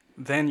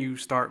 then you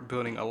start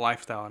building a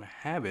lifestyle and a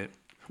habit.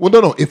 Well,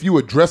 no. If you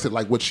address it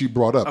like what she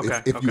brought up,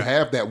 if you okay.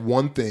 have that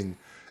one thing.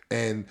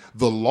 And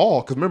the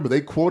law, because remember,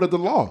 they quoted the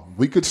law.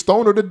 We could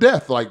stone her to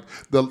death. Like,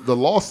 the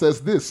law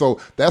says this. So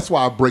that's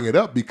why I bring it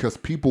up, because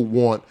people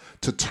want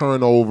to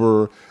turn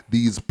over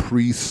these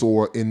priests,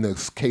 or in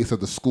the case of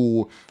the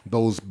school,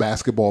 those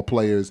basketball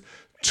players,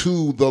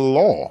 to the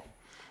law.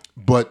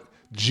 But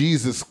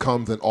Jesus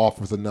comes and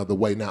offers another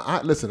way. Now, I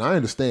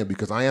understand,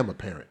 because I am a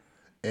parent.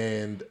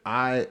 And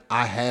I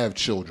have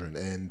children.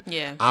 And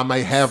I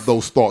may have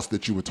those thoughts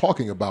that you were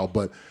talking about.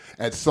 But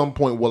at some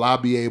point, will I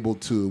be able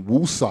to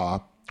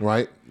woosah,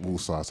 right?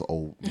 Woosah's an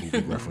old movie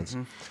reference.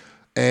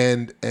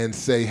 And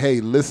say, hey,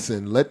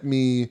 listen, let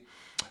me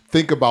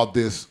think about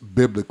this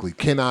biblically.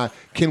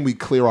 Can we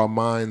clear our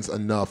minds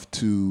enough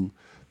to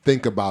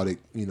think about it,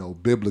 you know,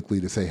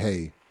 biblically, to say,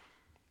 hey,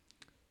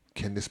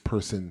 can this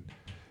person,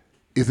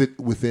 is it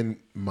within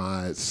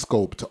my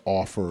scope to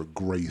offer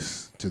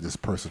grace to this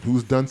person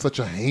who's done such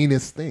a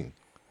heinous thing?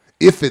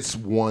 If it's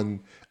one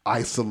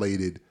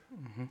isolated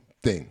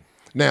thing.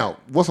 Now,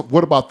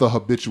 what about the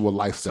habitual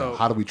lifestyle?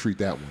 How do we treat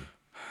that one?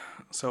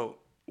 So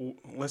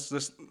let's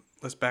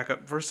back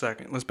up for a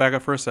second. Let's back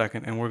up for a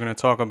second, and we're going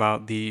to talk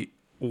about the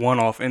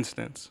one-off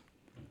instance.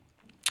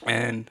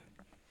 And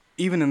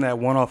even in that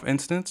one-off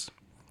instance,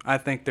 I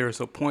think there's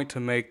a point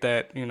to make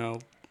that, you know,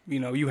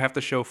 you have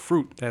to show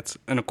fruit that's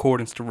in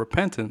accordance to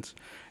repentance.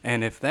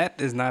 And if that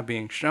is not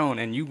being shown,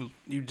 and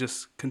you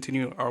just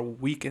are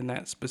weak in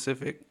that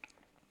specific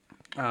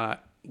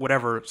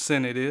whatever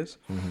sin it is,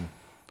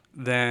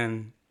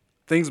 then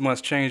things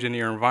must change in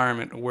your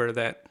environment where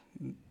that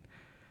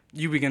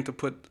you begin to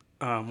put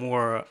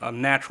more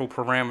natural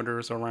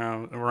parameters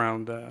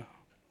around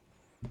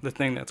the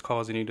thing that's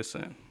causing you to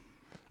sin.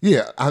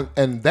 Yeah,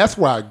 and that's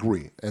where I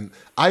agree. And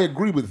I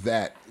agree with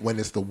that when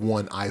it's the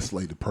one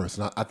isolated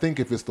person. I think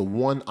if it's the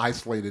one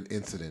isolated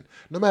incident,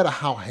 no matter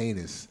how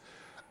heinous,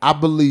 I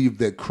believe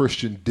that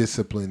Christian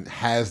discipline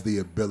has the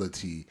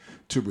ability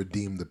to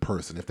redeem the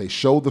person. If they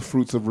show the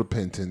fruits of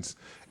repentance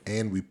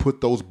and we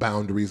put those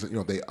boundaries,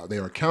 they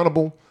are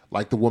accountable,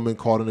 like the woman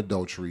caught in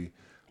adultery,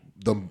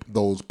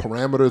 those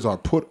parameters are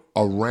put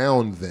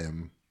around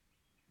them,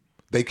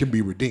 they can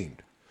be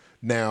redeemed.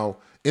 Now,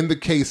 in the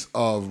case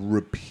of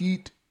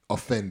repeat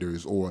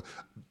offenders or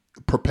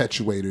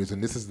perpetuators,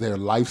 and this is their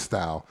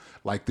lifestyle,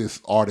 like this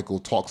article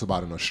talks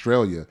about in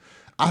Australia,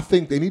 I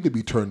think they need to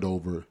be turned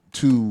over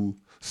to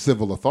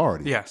civil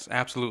authority. Yes,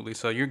 absolutely.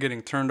 So you're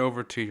getting turned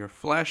over to your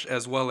flesh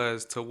as well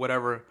as to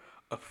whatever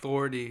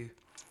authority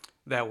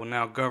that will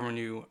now govern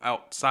you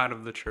outside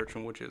of the church,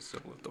 and which is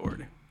civil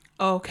authority.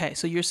 Okay,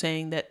 so you're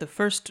saying that the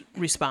first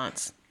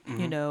response,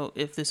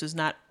 if this is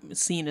not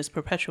seen as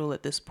perpetual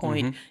at this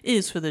point,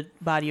 is for the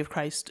body of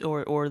Christ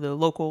or the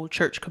local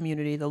church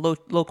community, the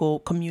local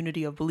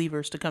community of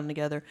believers to come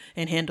together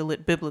and handle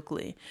it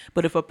biblically.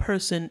 But if a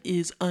person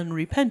is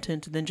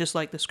unrepentant, then just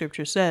like the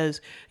scripture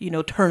says,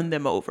 turn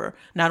them over,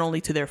 not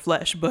only to their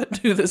flesh,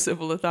 but to the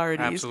civil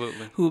authorities.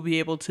 Absolutely. Who will be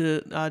able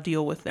to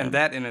deal with them. And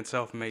that in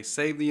itself may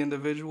save the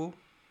individual,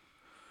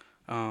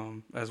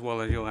 as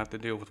well as you'll have to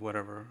deal with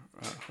whatever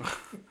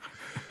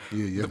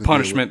the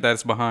punishment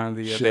that's behind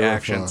the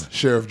actions.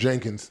 Sheriff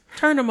Jenkins.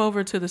 Turn them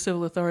over to the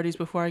civil authorities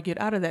before I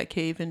get out of that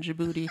cave in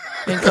Djibouti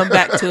and come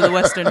back to the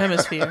Western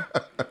Hemisphere.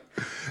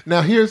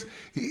 Now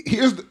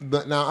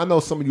now I know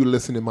some of you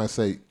listening might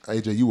say,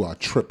 AJ, you are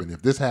tripping.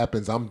 If this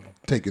happens, I'm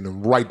taking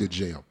them right to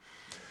jail.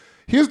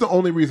 Here's the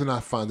only reason I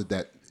find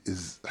that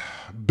is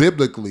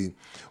biblically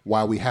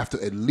why we have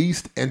to at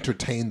least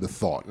entertain the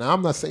thought. Now,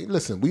 I'm not saying,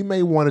 listen, we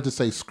may want to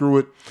say, screw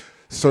it,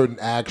 certain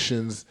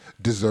actions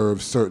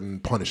deserve certain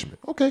punishment.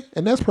 Okay,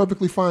 and that's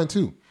perfectly fine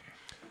too.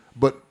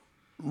 But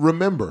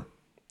remember,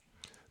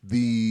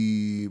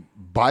 the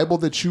Bible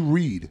that you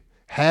read,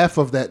 half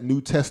of that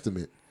New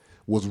Testament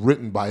was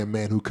written by a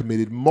man who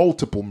committed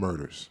multiple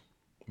murders.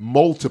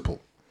 Multiple.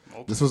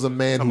 This was a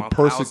man who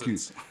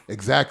persecuted.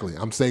 Exactly.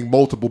 I'm saying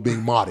multiple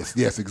being modest.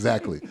 Yes,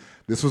 exactly.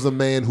 This was a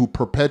man who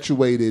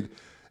perpetuated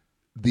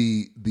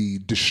the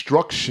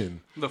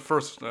destruction. The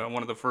first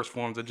one of the first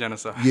forms of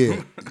genocide.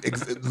 Yeah,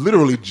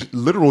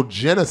 literal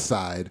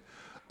genocide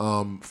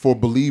for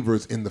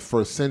believers in the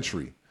first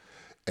century,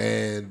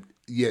 and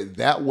yet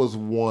that was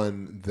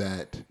one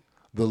that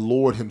the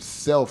Lord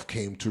Himself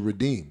came to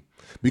redeem.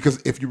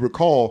 Because if you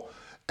recall,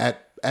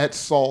 at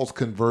Saul's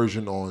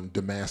conversion on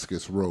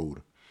Damascus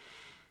Road,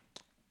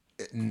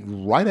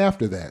 right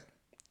after that,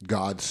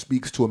 God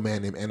speaks to a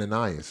man named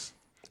Ananias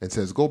and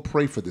says, "Go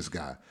pray for this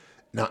guy."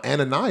 Now,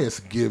 Ananias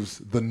gives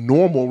the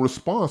normal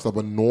response of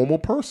a normal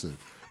person,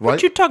 right?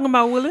 What you talking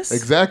about, Willis?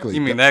 Exactly.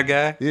 You mean that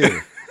guy? Yeah.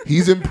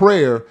 He's in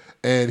prayer,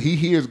 and he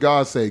hears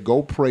God say,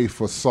 "Go pray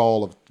for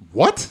Saul of..."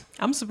 What?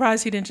 I'm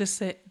surprised he didn't just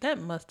say,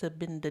 that must have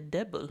been the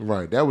devil.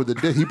 Right. That was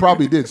he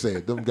probably did say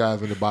it. Them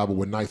guys in the Bible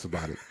were nice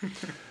about it.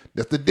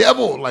 That's the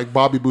devil, like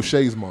Bobby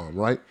Boucher's mom,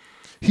 right?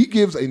 He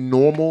gives a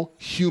normal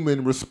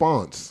human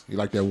response. You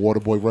like that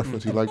Waterboy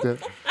reference? You like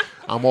that?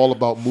 I'm all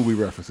about movie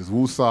references.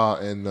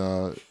 Wusa and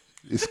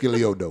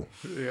Isciliodo.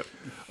 Yep.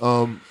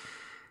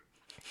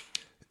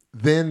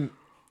 Then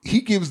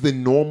he gives the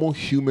normal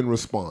human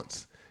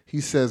response. He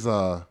says,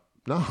 "Nah,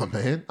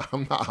 man, I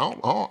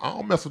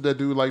don't mess with that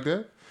dude like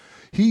that."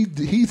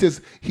 He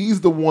says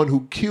he's the one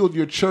who killed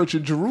your church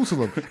in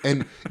Jerusalem,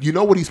 and you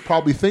know what he's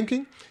probably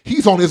thinking?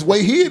 He's on his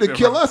way here to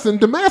kill us in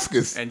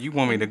Damascus. And you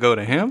want me to go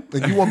to him?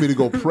 And you want me to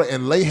go pray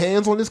and lay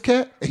hands on this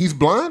cat? And he's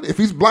blind? If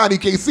he's blind, he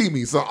can't see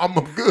me, so I'm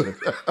good.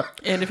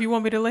 And if you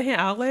want me to lay hands,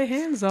 I'll lay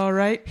hands, all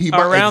right,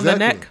 around the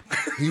neck.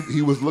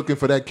 He was looking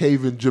for that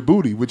cave in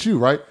Djibouti with you,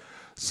 right?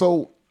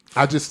 So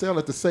I just still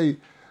have to say,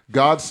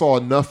 God saw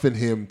enough in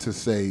him to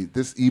say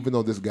this, even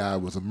though this guy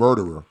was a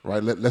murderer,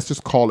 right? Let's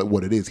just call it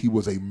what it is. He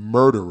was a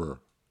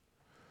murderer.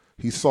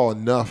 He saw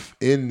enough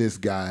in this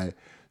guy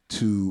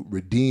to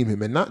redeem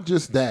him. And not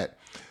just that,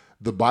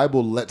 the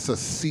Bible lets us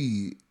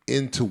see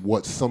into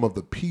what some of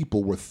the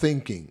people were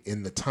thinking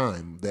in the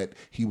time that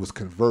he was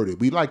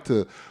converted. We like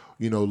to,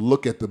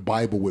 look at the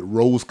Bible with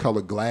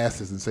rose-colored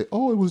glasses and say,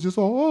 oh, it was just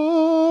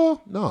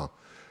all, no.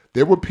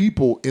 There were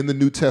people in the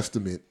New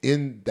Testament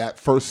in that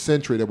first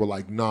century that were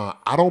like, nah,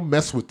 I don't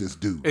mess with this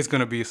dude. It's going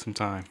to be some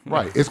time.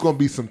 Right. It's going to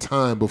be some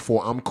time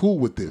before I'm cool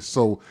with this.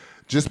 So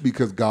just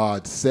because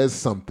God says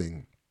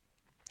something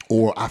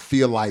or I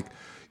feel like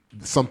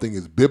something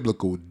is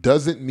biblical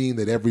doesn't mean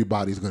that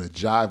everybody's going to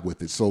jive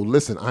with it. So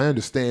listen, I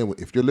understand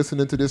if you're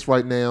listening to this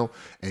right now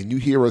and you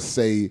hear us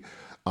say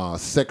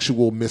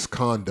sexual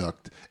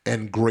misconduct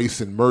and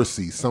grace and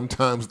mercy.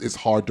 Sometimes it's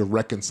hard to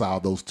reconcile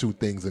those two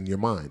things in your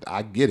mind.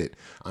 I get it.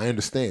 I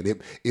understand.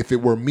 If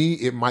it were me,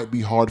 it might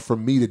be hard for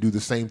me to do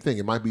the same thing.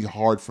 It might be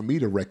hard for me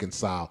to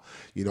reconcile.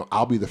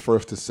 I'll be the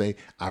first to say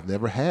I've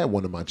never had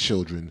one of my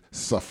children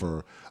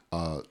suffer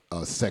a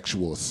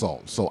sexual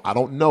assault. So I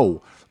don't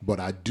know,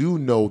 but I do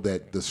know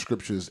that the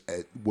scriptures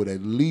would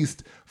at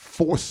least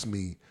force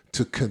me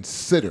to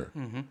consider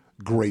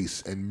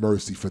grace and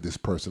mercy for this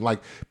person.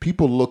 Like,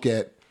 people look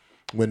at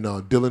when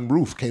Dylan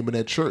Roof came in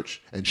that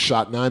church and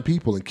shot 9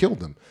 people and killed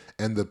them.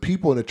 And the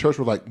people in the church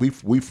were like,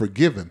 we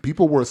forgive him.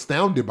 People were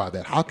astounded by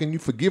that. How can you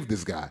forgive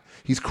this guy?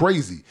 He's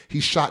crazy.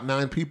 He shot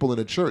 9 people in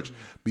the church.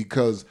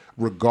 Because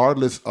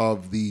regardless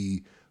of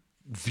the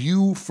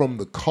view from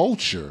the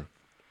culture,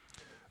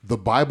 the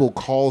Bible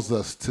calls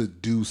us to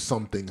do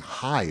something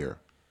higher,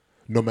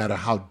 no matter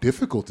how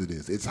difficult it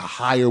is. It's a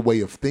higher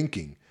way of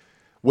thinking.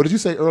 What did you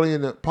say earlier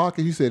in the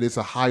podcast? You said it's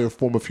a higher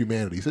form of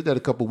humanity. You said that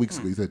a couple of weeks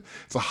ago. You said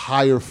it's a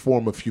higher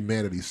form of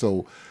humanity.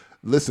 So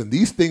listen,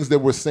 these things that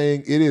we're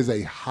saying, it is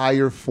a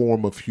higher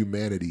form of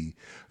humanity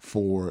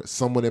for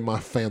someone in my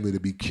family to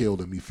be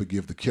killed and me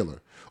forgive the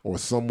killer, or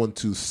someone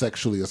to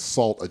sexually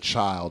assault a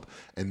child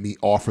and me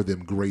offer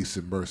them grace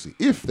and mercy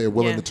if they're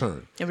willing to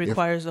turn. It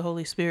requires the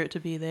Holy Spirit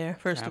to be there,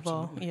 first of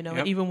all. Yep.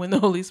 And even when the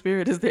Holy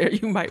Spirit is there,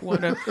 you might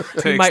want to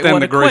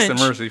extend the grace and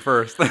mercy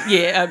first.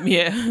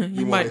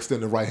 You might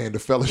extend the right hand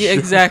of fellowship. Yeah,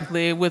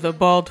 exactly, with a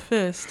balled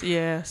fist.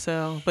 Yeah.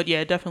 So, but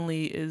it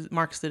definitely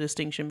marks the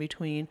distinction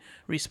between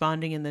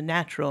responding in the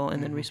natural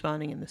and then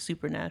responding in the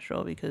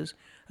supernatural, because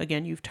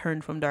again, you've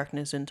turned from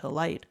darkness into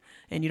light,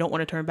 and you don't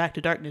want to turn back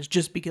to darkness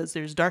just because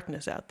there's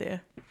darkness out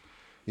there.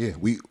 Yeah,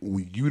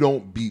 you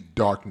don't beat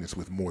darkness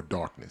with more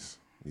darkness.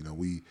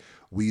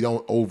 We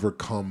don't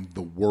overcome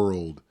the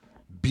world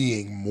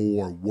being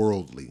more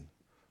worldly,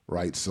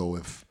 right? So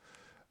if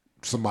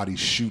somebody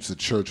shoots a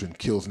church and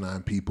kills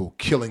 9 people,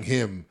 killing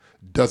him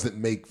doesn't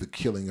make the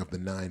killing of the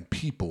 9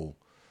 people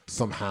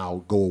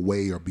somehow go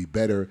away or be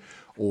better.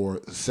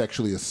 Or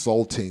sexually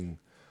assaulting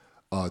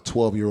a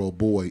 12-year-old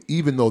boy,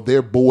 even though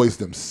they're boys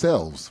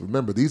themselves.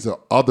 Remember, these are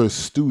other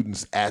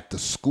students at the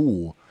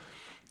school.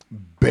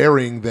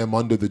 Burying them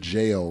under the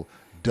jail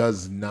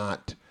does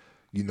not,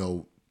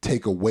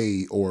 take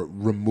away or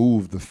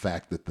remove the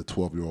fact that the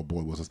 12-year-old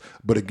boy was.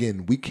 But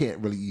again, we can't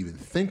really even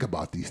think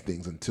about these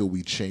things until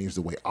we change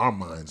the way our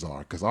minds are,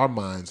 because our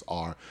minds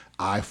are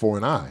eye for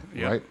an eye,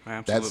 right?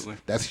 Absolutely.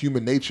 That's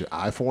human nature.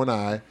 Eye for an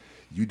eye.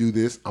 You do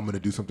this, I'm going to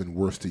do something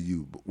worse to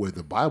you. But where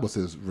the Bible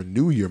says,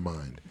 renew your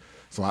mind.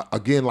 So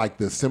again, like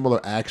the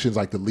similar actions,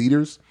 like the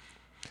leaders,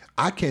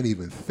 I can't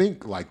even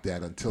think like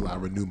that until I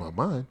renew my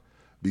mind,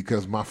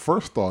 because my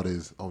first thought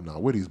is, oh no,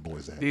 where these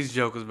boys at? These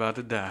jokers about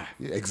to die.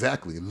 Yeah,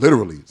 exactly.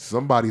 Literally,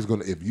 somebody's going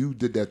to, if you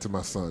did that to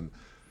my son,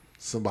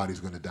 somebody's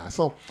going to die.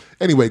 So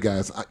anyway,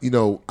 guys,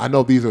 I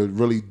know these are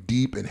really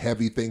deep and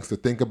heavy things to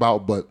think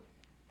about, but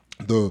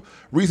the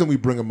reason we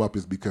bring them up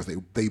is because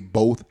they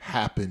both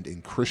happened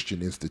in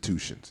Christian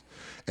institutions.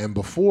 And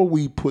before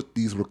we put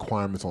these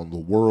requirements on the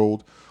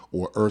world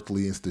or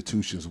earthly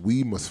institutions,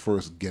 we must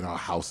first get our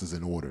houses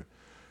in order.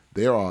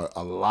 There are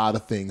a lot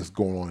of things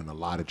going on in a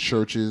lot of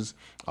churches,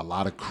 a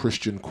lot of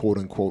Christian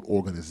quote-unquote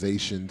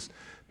organizations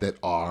that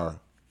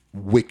are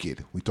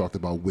wicked. We talked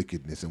about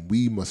wickedness, and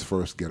we must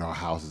first get our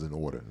houses in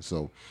order.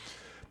 So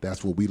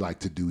that's what we like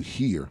to do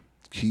here.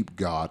 Keep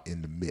God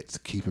in the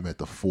midst, keep him at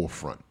the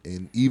forefront.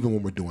 And even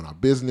when we're doing our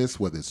business,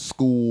 whether it's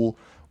school,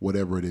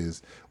 whatever it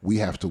is, we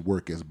have to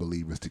work as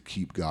believers to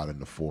keep God in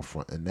the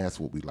forefront. And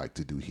that's what we like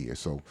to do here.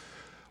 So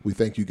we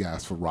thank you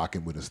guys for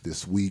rocking with us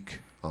this week.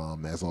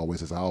 As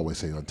always, as I always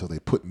say, until they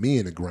put me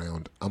in the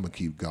ground, I'm going to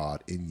keep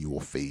God in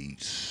your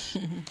face.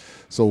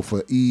 So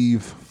for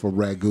Eve, for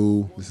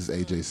Ragu, this is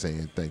AJ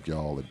saying thank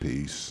y'all and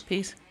peace.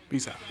 Peace.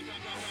 Peace out.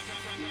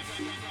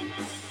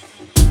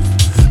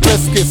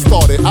 Let's get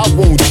started, I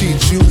won't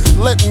cheat you.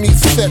 Let me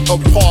set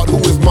apart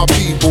who is my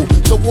people.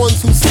 The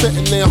ones who set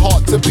in their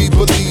heart to be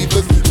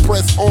believers.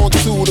 Press on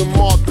to the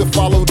mark to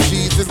follow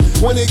Jesus.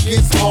 When it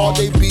gets hard,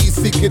 they be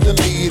seeking the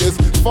leaders.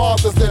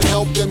 Fathers that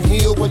help them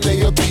heal when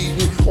they are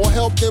beaten, or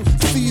help them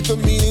see the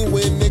meaning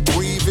when they're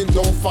grieving.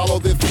 Don't follow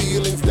their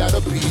feelings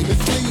that'll be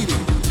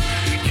misleading.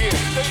 Yeah,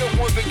 they the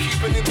ones that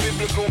keeping it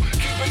biblical.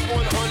 Keep it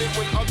 100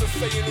 when others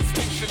saying it's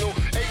fictional.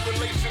 A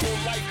relational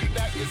life,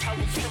 that is how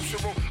it's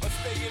scriptural. A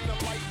stay in the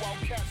light while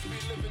cats be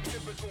living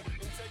typical.